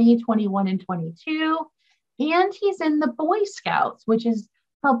in 2021 and 22. And he's in the Boy Scouts, which is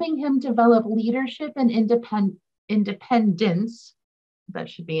helping him develop leadership and independence, that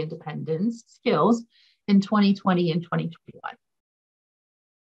should be independence, skills in 2020 and 2021.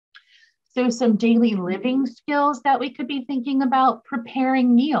 So some daily living skills that we could be thinking about: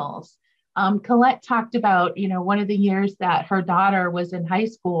 preparing meals. Colette talked about, one of the years that her daughter was in high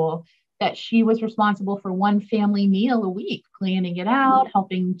school, that she was responsible for one family meal a week, planning it out,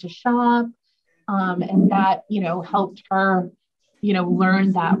 helping to shop. And that, helped her,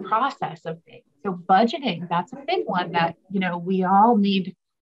 learn that process of things. So budgeting, that's a big one that, we all need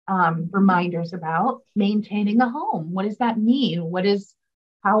reminders about. Maintaining a home. What does that mean? What is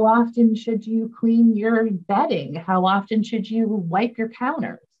How often should you clean your bedding? How often should you wipe your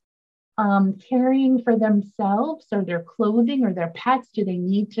counters? Caring for themselves or their clothing or their pets. Do they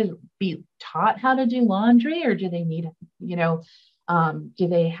need to be taught how to do laundry, or do they need, do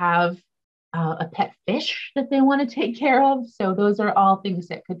they have a pet fish that they want to take care of? So those are all things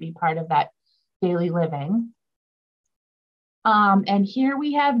that could be part of that daily living. And here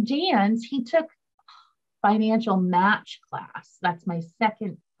we have Dan's. He took financial match class. That's my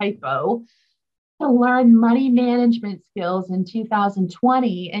second typo, to learn money management skills in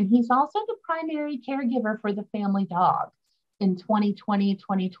 2020. And he's also the primary caregiver for the family dog in 2020,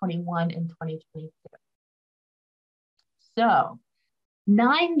 2021, and 2022. So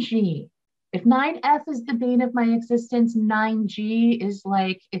 9G. If 9F is the bane of my existence, 9G is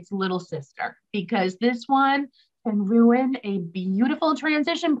like its little sister, because this one can ruin a beautiful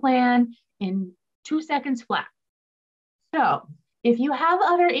transition plan in 2 seconds flat. So if you have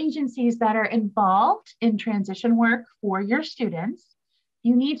other agencies that are involved in transition work for your students,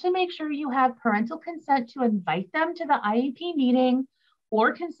 you need to make sure you have parental consent to invite them to the IEP meeting,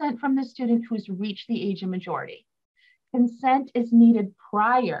 or consent from the student who's reached the age of majority. Consent is needed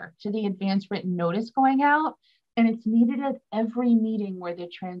prior to the advance written notice going out, and it's needed at every meeting where the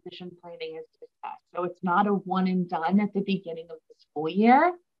transition planning is discussed. So it's not a one and done at the beginning of the school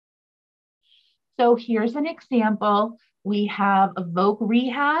year. So here's an example. We have a Voc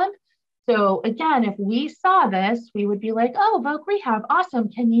Rehab. So again, if we saw this, we would be like, oh, Voc Rehab, awesome.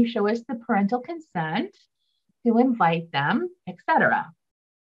 Can you show us the parental consent to invite them, etc.?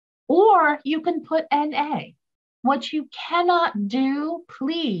 Or you can put NA. What you cannot do,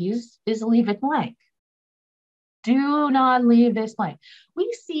 please, is leave it blank. Do not leave this blank.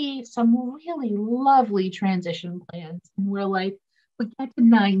 We see some really lovely transition plans, and we're like, we get to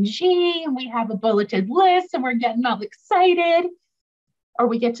 9G and we have a bulleted list and we're getting all excited. Or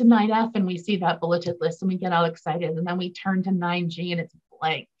we get to 9F and we see that bulleted list and we get all excited, and then we turn to 9G and it's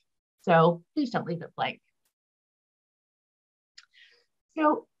blank. So please don't leave it blank.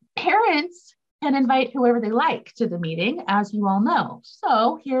 So parents can invite whoever they like to the meeting, as you all know.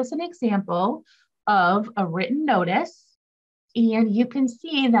 So here's an example of a written notice. And you can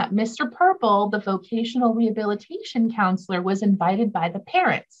see that Mr. Purple, the vocational rehabilitation counselor, was invited by the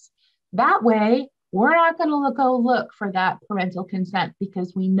parents. That way, we're not going to go look for that parental consent,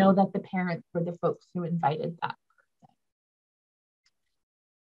 because we know that the parents were the folks who invited that person.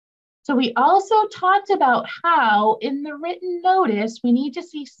 So we also talked about how in the written notice, we need to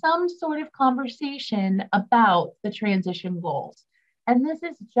see some sort of conversation about the transition goals. And this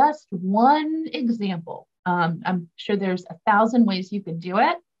is just one example. I'm sure there's 1,000 ways you could do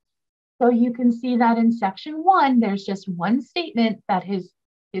it. So you can see that in section 1, there's just one statement that his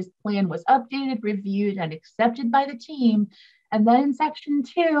plan was updated, reviewed, and accepted by the team. And then in section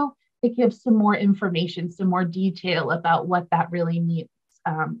 2, it gives some more information, some more detail about what that really means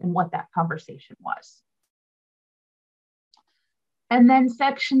and what that conversation was. And then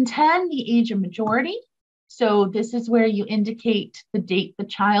section 10, the age of majority. So this is where you indicate the date the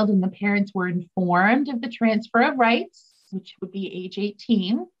child and the parents were informed of the transfer of rights, which would be age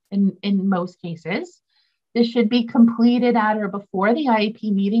 18 in most cases. This should be completed at or before the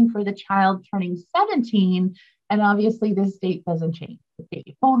IEP meeting for the child turning 17. And obviously this date doesn't change. The date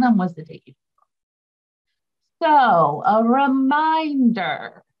you told them was the date you told them. So a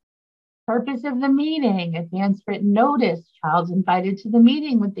reminder. Purpose of the meeting, advance written notice. Child's invited to the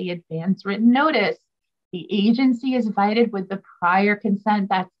meeting with the advance written notice. The agency is invited with the prior consent.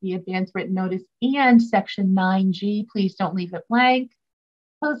 That's the advance written notice and section 9G. Please don't leave it blank.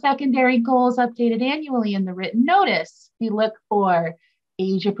 Post-secondary goals updated annually in the written notice. We look for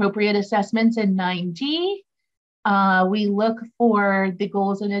age-appropriate assessments in 9D. We look for the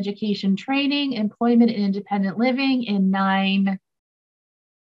goals in education training, employment, and independent living in 9C.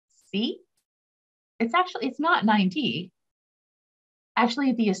 It's not 9D.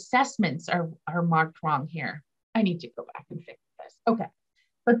 Actually, the assessments are marked wrong here. I need to go back and fix this. Okay,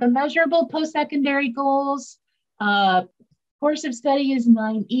 but the measurable post-secondary goals, course of study is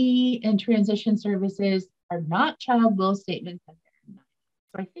 9E, and transition services are not child will statements. So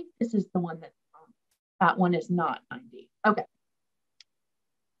I think this is the one that one is not 9D. Okay.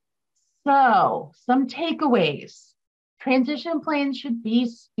 So some takeaways. Transition plans should be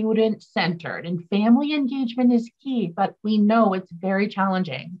student-centered, and family engagement is key, but we know it's very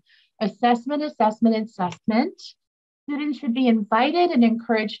challenging. Assessment. Students should be invited and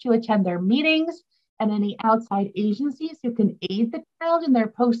encouraged to attend their meetings, and any outside agencies who can aid the child in their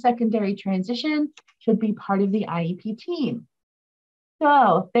post-secondary transition should be part of the IEP team.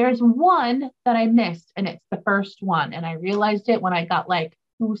 So there's one that I missed, and it's the first one, and I realized it when I got like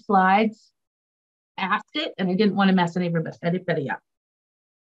 2 slides asked it, and I didn't want to mess anybody up.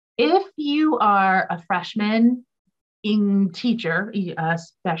 If you are a freshman teacher, a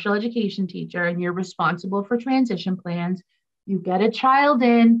special education teacher, and you're responsible for transition plans, you get a child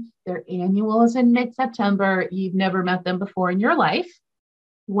in, their annual is in mid-September, you've never met them before in your life.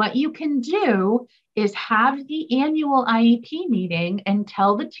 What you can do is have the annual IEP meeting and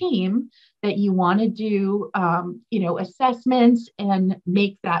tell the team that you want to do, assessments and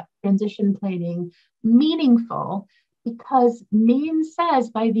make that transition planning meaningful, because Maine says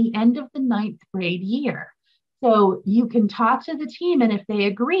by the end of the 9th grade year. So you can talk to the team, and if they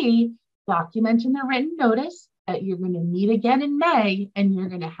agree, document in the written notice that you're going to meet again in May, and you're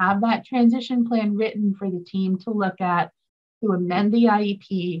going to have that transition plan written for the team to look at, to amend the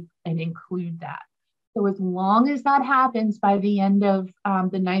IEP and include that. So as long as that happens by the end of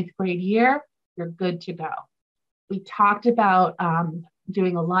the 9th grade year, you're good to go. We talked about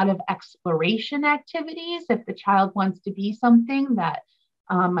doing a lot of exploration activities if the child wants to be something that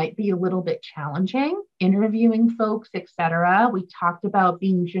might be a little bit challenging, interviewing folks, etc. We talked about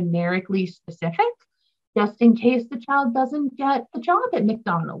being generically specific, just in case the child doesn't get the job at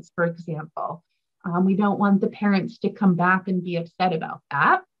McDonald's, for example. We don't want the parents to come back and be upset about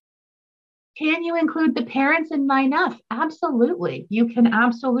that. Can you include the parents in 9F? Absolutely. You can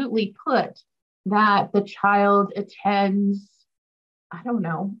absolutely put that the child attends,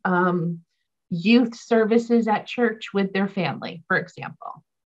 youth services at church with their family, for example.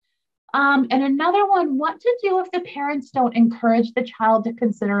 And another one, what to do if the parents don't encourage the child to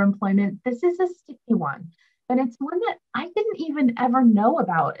consider employment. This is a sticky one, and it's one that I didn't even ever know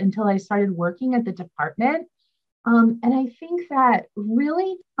about until I started working at the department. And I think that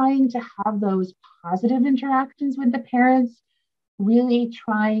really trying to have those positive interactions with the parents, really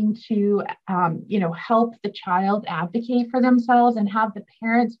trying to, help the child advocate for themselves and have the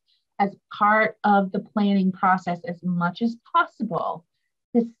parents as part of the planning process as much as possible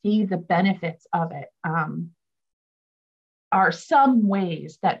to see the benefits of it, are some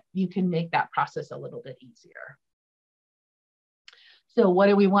ways that you can make that process a little bit easier. So what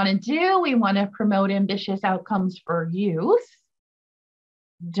do we want to do? We want to promote ambitious outcomes for youth.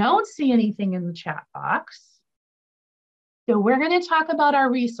 Don't see anything in the chat box. So we're going to talk about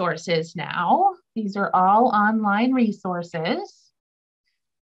our resources now. These are all online resources.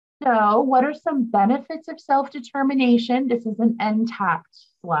 So what are some benefits of self-determination? This is an end-tapped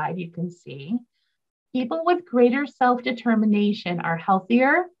slide you can see. People with greater self-determination are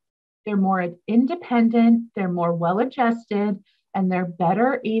healthier, they're more independent, they're more well-adjusted, and they're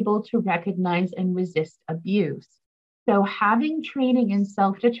better able to recognize and resist abuse. So having training in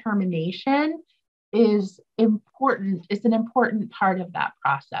self-determination is important. It's an important part of that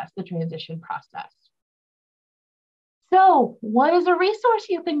process, the transition process. So what is a resource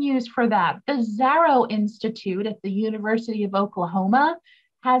you can use for that? The Zarrow Institute at the University of Oklahoma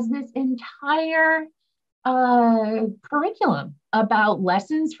has this entire curriculum about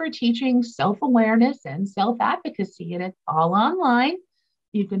lessons for teaching self-awareness and self-advocacy, and it's all online.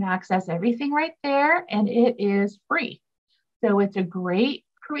 You can access everything right there, and it is free. So it's a great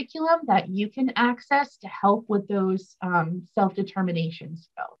curriculum that you can access to help with those self-determination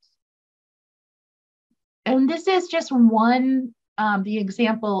skills. And this is just one, the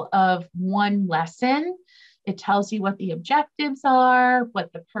example of one lesson. It tells you what the objectives are,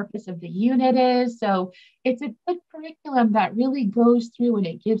 what the purpose of the unit is. So it's a good curriculum that really goes through and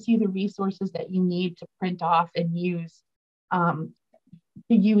it gives you the resources that you need to print off and use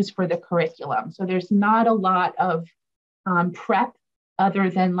for the curriculum. So there's not a lot of prep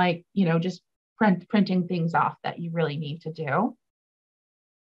other than just printing things off that you really need to do.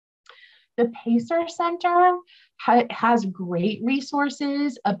 The PACER Center has great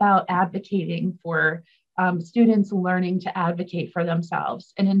resources about advocating for students learning to advocate for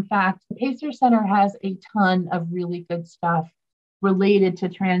themselves. And in fact, the PACER Center has a ton of really good stuff related to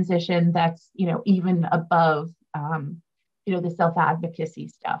transition that's, even above, the self-advocacy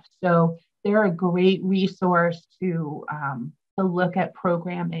stuff. So they're a great resource to look at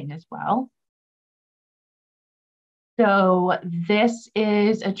programming as well. So this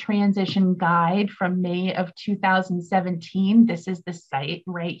is a transition guide from May of 2017. This is the site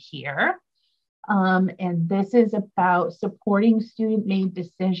right here. And this is about supporting student-made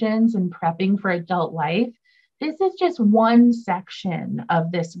decisions and prepping for adult life. This is just one section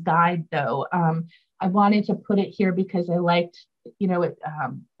of this guide, though. I wanted to put it here because I liked, it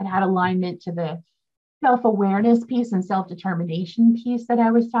had alignment to the self-awareness piece and self-determination piece that I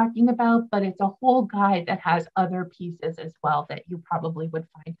was talking about, but it's a whole guide that has other pieces as well that you probably would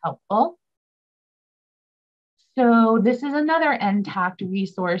find helpful. So this is another NTACT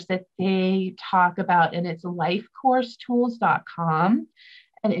resource that they talk about, and it's lifecoursetools.com.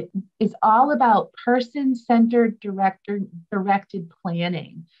 And it is all about person-centered directed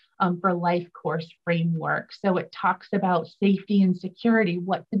planning for life course framework. So it talks about safety and security,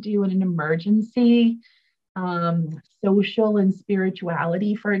 what to do in an emergency, social and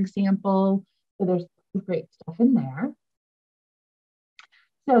spirituality, for example. So there's great stuff in there.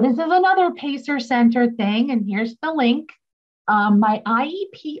 So this is another PACER Center thing, and here's the link. My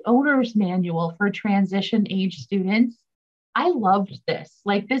IEP Owner's Manual for Transition Age Students. I loved this.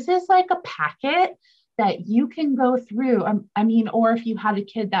 Like, this is like a packet that you can go through. I mean, or if you had a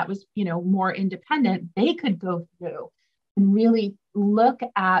kid that was, more independent, they could go through and really look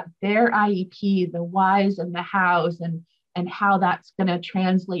at their IEP, the whys and the hows, and how that's going to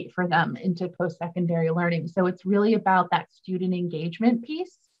translate for them into post-secondary learning. So it's really about that student engagement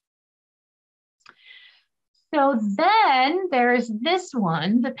piece. So then there's this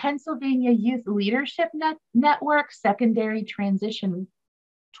one, the Pennsylvania Youth Leadership Network Secondary Transition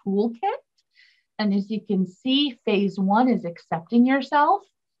Toolkit. And as you can see, phase 1 is accepting yourself.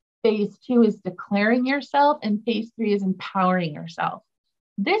 Phase 2 is declaring yourself. And phase 3 is empowering yourself.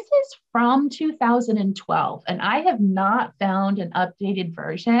 This is from 2012, and I have not found an updated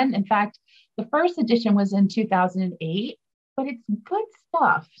version. In fact, the first edition was in 2008, but it's good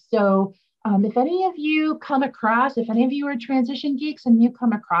stuff. So if any of you are transition geeks and you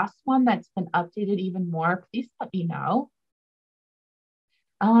come across one that's been updated even more, please let me know.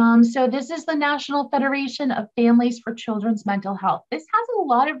 So this is the National Federation of Families for Children's Mental Health. This has a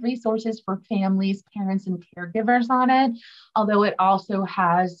lot of resources for families, parents, and caregivers on it, although it also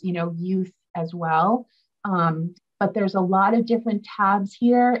has, youth as well. But there's a lot of different tabs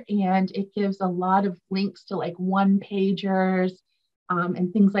here, and it gives a lot of links to like one-pagers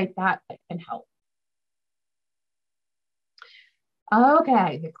and things like that can help.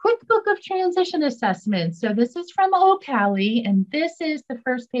 Okay, the Quick Book of Transition Assessments. So this is from OCALI, and this is the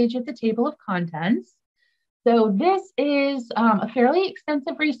first page of the table of contents. So this is a fairly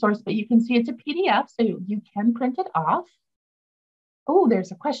extensive resource, but you can see it's a PDF, so you can print it off. Oh,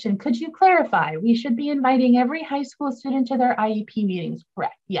 there's a question. Could you clarify? We should be inviting every high school student to their IEP meetings,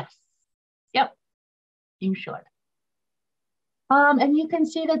 correct? Yes. Yep, you should. And you can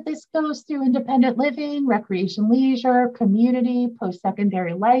see that this goes through independent living, recreation, leisure, community,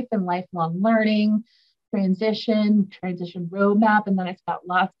 post-secondary life and lifelong learning, transition roadmap, and then it's got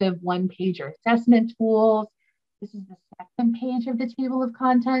lots of one-pager assessment tools. This is the second page of the table of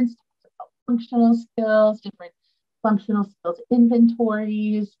contents, functional skills, different functional skills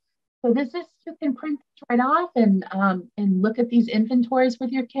inventories. So this is, you can print this right off and look at these inventories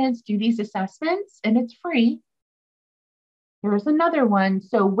with your kids, do these assessments, and it's free. Here's another one.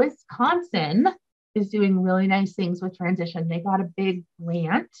 So Wisconsin is doing really nice things with transition. They got a big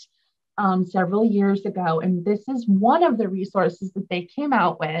grant several years ago, and this is one of the resources that they came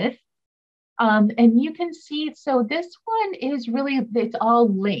out with. And you can see, so this one is really, it's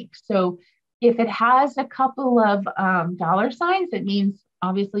all linked. So if it has a couple of dollar signs, it means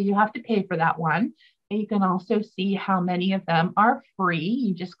obviously you have to pay for that one. And you can also see how many of them are free.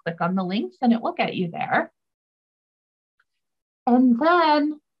 You just click on the links and it will get you there. And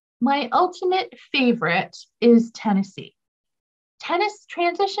then my ultimate favorite is Tennessee.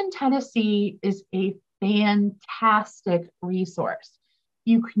 Transition Tennessee is a fantastic resource.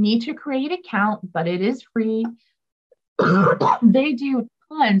 You need to create an account, but it is free. They do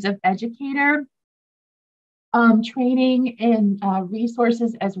tons of educator training and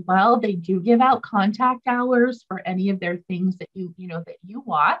resources as well. They do give out contact hours for any of their things that you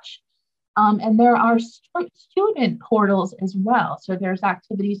watch. And there are student portals as well. So there's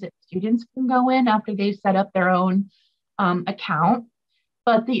activities that students can go in after they set up their own account.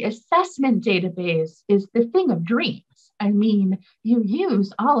 But the assessment database is the thing of dreams. I mean, you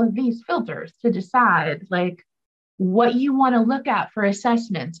use all of these filters to decide like what you want to look at for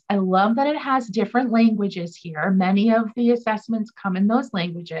assessments. I love that it has different languages here. Many of the assessments come in those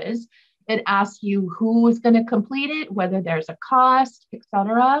languages. It asks you who is going to complete it, whether there's a cost,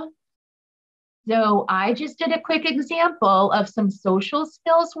 etc. So I just did a quick example of some social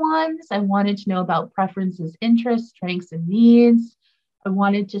skills ones. I wanted to know about preferences, interests, strengths, and needs. I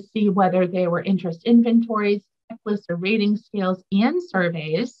wanted to see whether they were interest inventories, checklists, or rating scales, and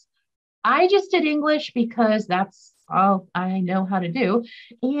surveys. I just did English because that's all I know how to do.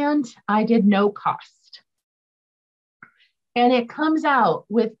 And I did no cost. And it comes out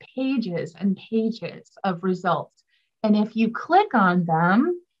with pages and pages of results. And if you click on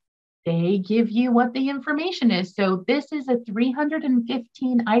them, they give you what the information is. So this is a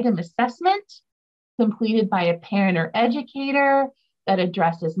 315 item assessment. completed by a parent or educator that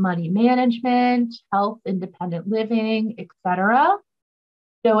addresses money management, health, independent living, etc.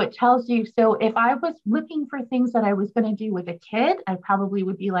 So it tells you, so if I was looking for things that I was going to do with a kid, I probably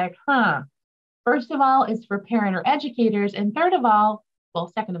would be like, first of all, it's for parent or educators. And third of all,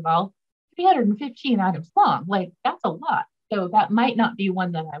 well, second of all, 315 items long. Like, that's a lot. So that might not be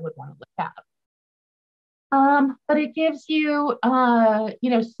one that I would want to look at. But it gives you,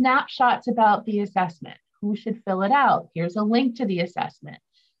 snapshots about the assessment. Who should fill it out? Here's a link to the assessment.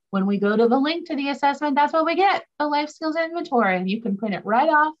 When we go to the link to the assessment, that's what we get, the life skills inventory, and you can print it right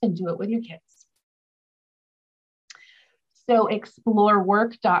off and do it with your kids. So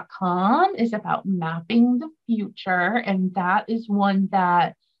explorework.com is about mapping the future, and that is one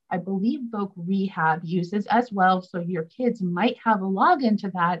that I believe Voc Rehab uses as well. So your kids might have a login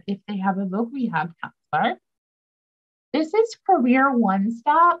to that if they have a Voc Rehab counselor. This is Career One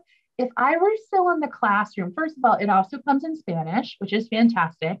Stop. If I were still in the classroom, first of all, it also comes in Spanish, which is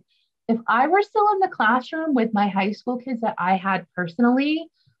fantastic. If I were still in the classroom with my high school kids that I had personally,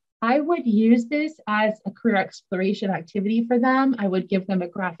 I would use this as a career exploration activity for them. I would give them a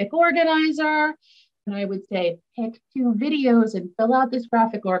graphic organizer, and I would say, pick 2 videos and fill out this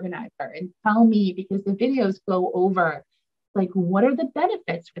graphic organizer and tell me, because the videos go over like, what are the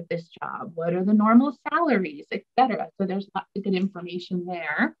benefits with this job? What are the normal salaries, etc. So there's lots of good information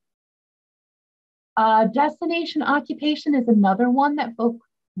there. Destination occupation is another one that Voc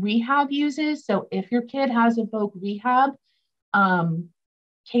Rehab uses. So if your kid has a Voc Rehab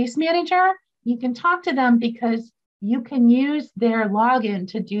case manager, you can talk to them because you can use their login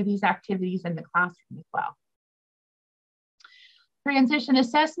to do these activities in the classroom as well. Transition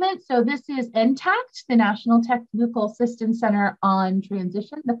assessment. So this is NTACT, the National Technical Assistance Center on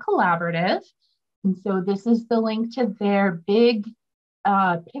Transition, the collaborative. And so this is the link to their big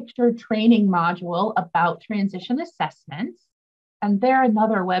picture training module about transition assessments. And they're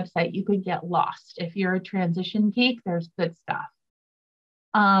another website you could get lost. If you're a transition geek, there's good stuff.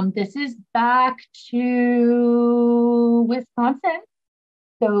 This is back to Wisconsin.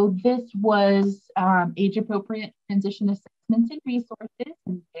 So this was age-appropriate transition assessments and resources,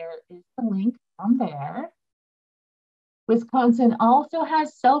 and there is the link on there. Wisconsin also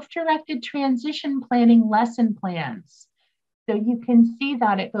has self-directed transition planning lesson plans. So you can see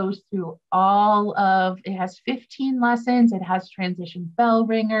that it goes through it has 15 lessons, it has transition bell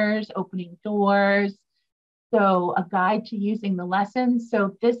ringers, opening doors, so a guide to using the lessons.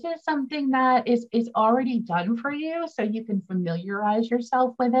 So this is something that is already done for you, so you can familiarize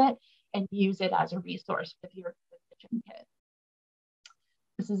yourself with it and use it as a resource with your transition kids.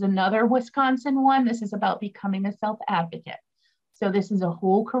 This is another Wisconsin one. This is about becoming a self-advocate. So this is a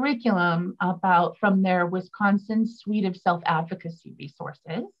whole curriculum from their Wisconsin suite of self-advocacy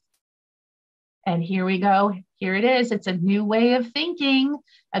resources. And here we go. Here it is. It's a new way of thinking,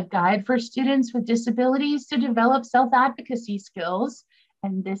 a guide for students with disabilities to develop self-advocacy skills.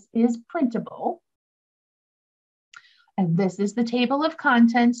 And this is printable. And this is the table of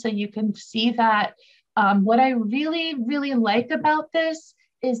contents. So you can see that what I really, really like about this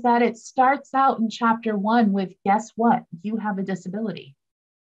is that it starts out in chapter 1 with, guess what? You have a disability.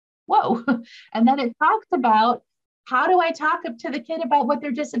 Whoa. And then it talks about, how do I talk to the kid about what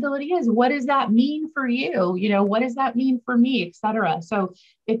their disability is? What does that mean for you? What does that mean for me, et cetera? So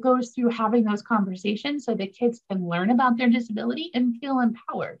it goes through having those conversations so the kids can learn about their disability and feel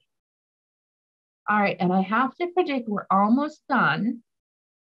empowered. All right, and I have to predict we're almost done.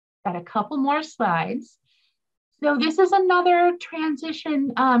 Got a couple more slides. So this is another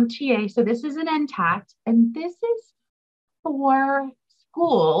transition TA. So this is an NTACT, and this is for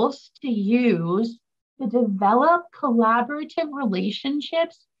schools to use to develop collaborative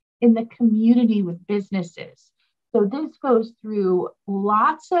relationships in the community with businesses. So this goes through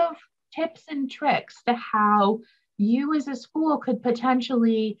lots of tips and tricks to how you as a school could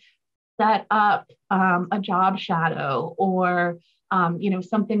potentially set up a job shadow or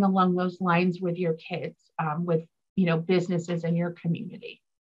something along those lines with your kids, with businesses in your community.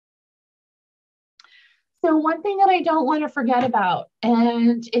 So one thing that I don't want to forget about,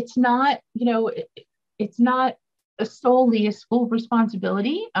 and it's not, it's not solely a school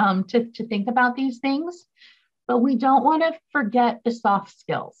responsibility to think about these things, but we don't want to forget the soft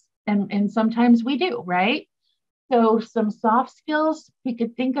skills. And sometimes we do, right? So some soft skills we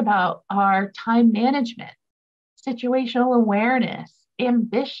could think about are time management, situational awareness,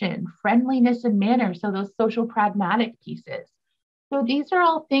 ambition, friendliness and manners. So those social pragmatic pieces. So these are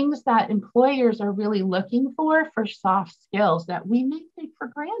all things that employers are really looking for soft skills that we may take for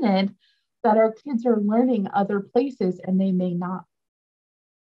granted that our kids are learning other places and they may not.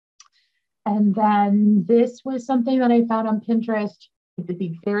 And then this was something that I found on Pinterest at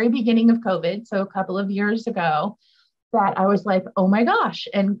the very beginning of COVID, so a couple of years ago, that I was like, oh my gosh.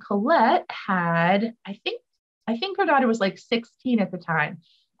 And Colette had, I think her daughter was like 16 at the time.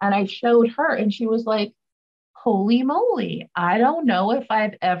 And I showed her and she was like, holy moly, I don't know if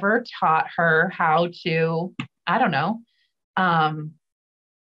I've ever taught her how to, I don't know,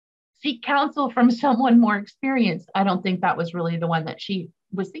 seek counsel from someone more experienced. I don't think that was really the one that she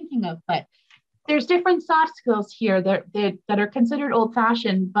was thinking of, but there's different soft skills here that are considered old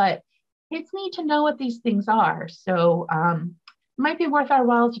fashioned, but kids need to know what these things are. So it might be worth our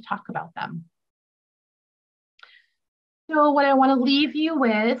while to talk about them. So what I want to leave you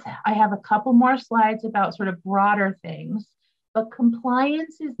with, I have a couple more slides about sort of broader things, but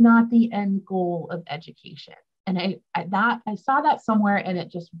compliance is not the end goal of education. And I saw that somewhere and it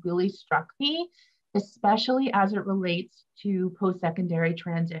just really struck me, especially as it relates to post-secondary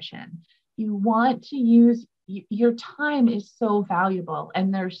transition. You want to use, your time is so valuable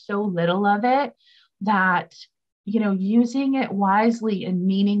and there's so little of it that, you know, using it wisely and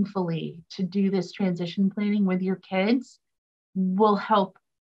meaningfully to do this transition planning with your kids will help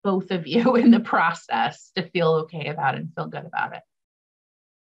both of you in the process to feel okay about it and feel good about it.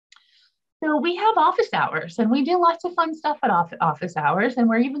 So we have office hours and we do lots of fun stuff at office hours. And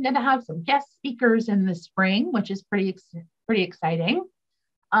we're even going to have some guest speakers in the spring, which is pretty exciting.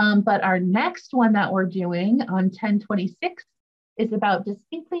 But our next one that we're doing on 10/26 is about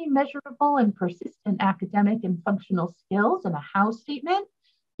distinctly measurable and persistent academic and functional skills and a how statement.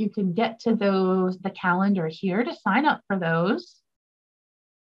 You can get to the calendar here to sign up for those.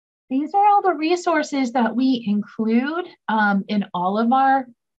 These are all the resources that we include in all of our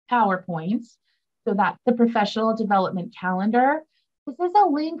PowerPoints. So that's the professional development calendar. This is a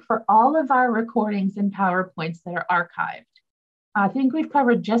link for all of our recordings and PowerPoints that are archived. I think we've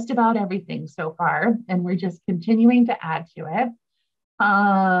covered just about everything so far, and we're just continuing to add to it.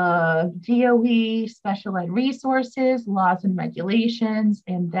 DOE, special ed resources, laws and regulations,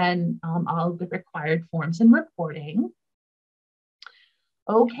 and then all of the required forms and reporting.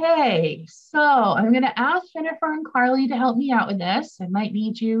 Okay, so I'm going to ask Jennifer and Carly to help me out with this. I might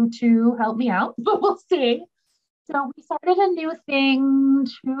need you to help me out, but we'll see. So we started a new thing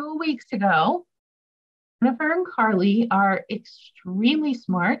 2 weeks ago. Jennifer and Carly are extremely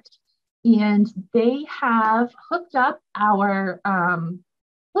smart, and they have hooked up our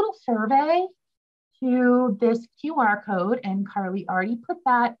little survey to this QR code, and Carly already put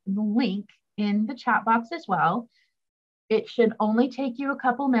that link in the chat box as well. It should only take you a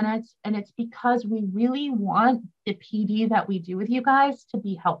couple minutes, and it's because we really want the PD that we do with you guys to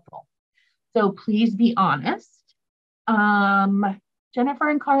be helpful. So please be honest. Jennifer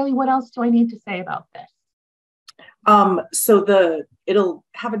and Carly, what else do I need to say about this? So it'll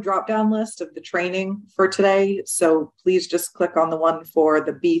have a drop-down list of the training for today. So please just click on the one for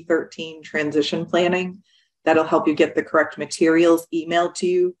the B-13 transition planning. That'll help you get the correct materials emailed to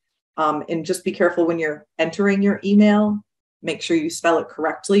you. And just be careful when you're entering your email, make sure you spell it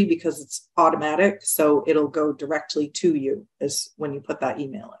correctly because it's automatic. So it'll go directly to you as when you put that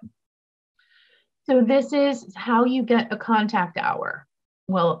email in. So this is how you get a contact hour.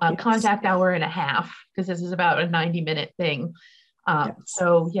 Well, a contact hour and a half, because this is about a 90-minute thing.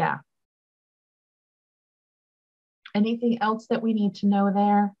 So yeah. Anything else that we need to know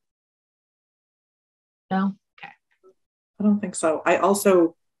there? No? Okay. I don't think so.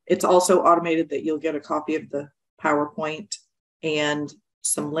 It's also automated that you'll get a copy of the PowerPoint and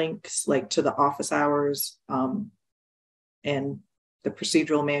some links like to the office hours and the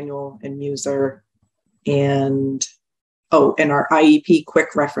procedural manual and user and our IEP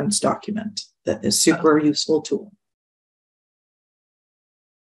quick reference document that is super useful tool.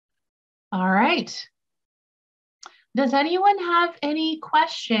 All right. Does anyone have any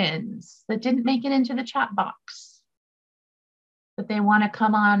questions that didn't make it into the chat box that they want to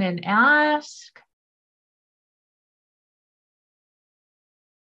come on and ask?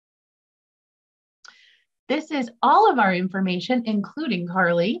 This is all of our information, including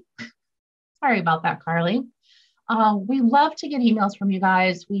Carly. Sorry about that, Carly. We love to get emails from you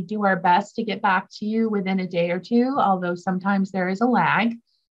guys. We do our best to get back to you within a day or two, although sometimes there is a lag.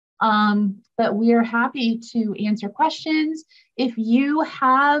 But we are happy to answer questions. If you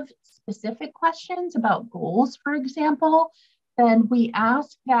have specific questions about goals, for example, then we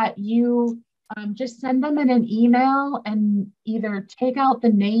ask that you just send them in an email and either take out the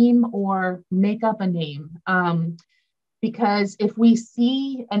name or make up a name. Because if we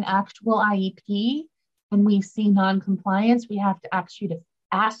see an actual IEP and we see non-compliance, we have to ask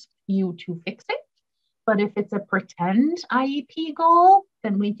you to fix it. But if it's a pretend IEP goal,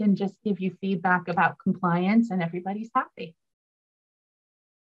 then we can just give you feedback about compliance and everybody's happy.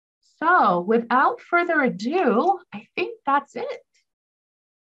 So without further ado, I think that's it.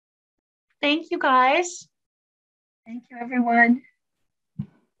 Thank you, guys. Thank you, everyone.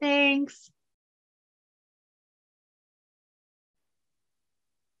 Thanks.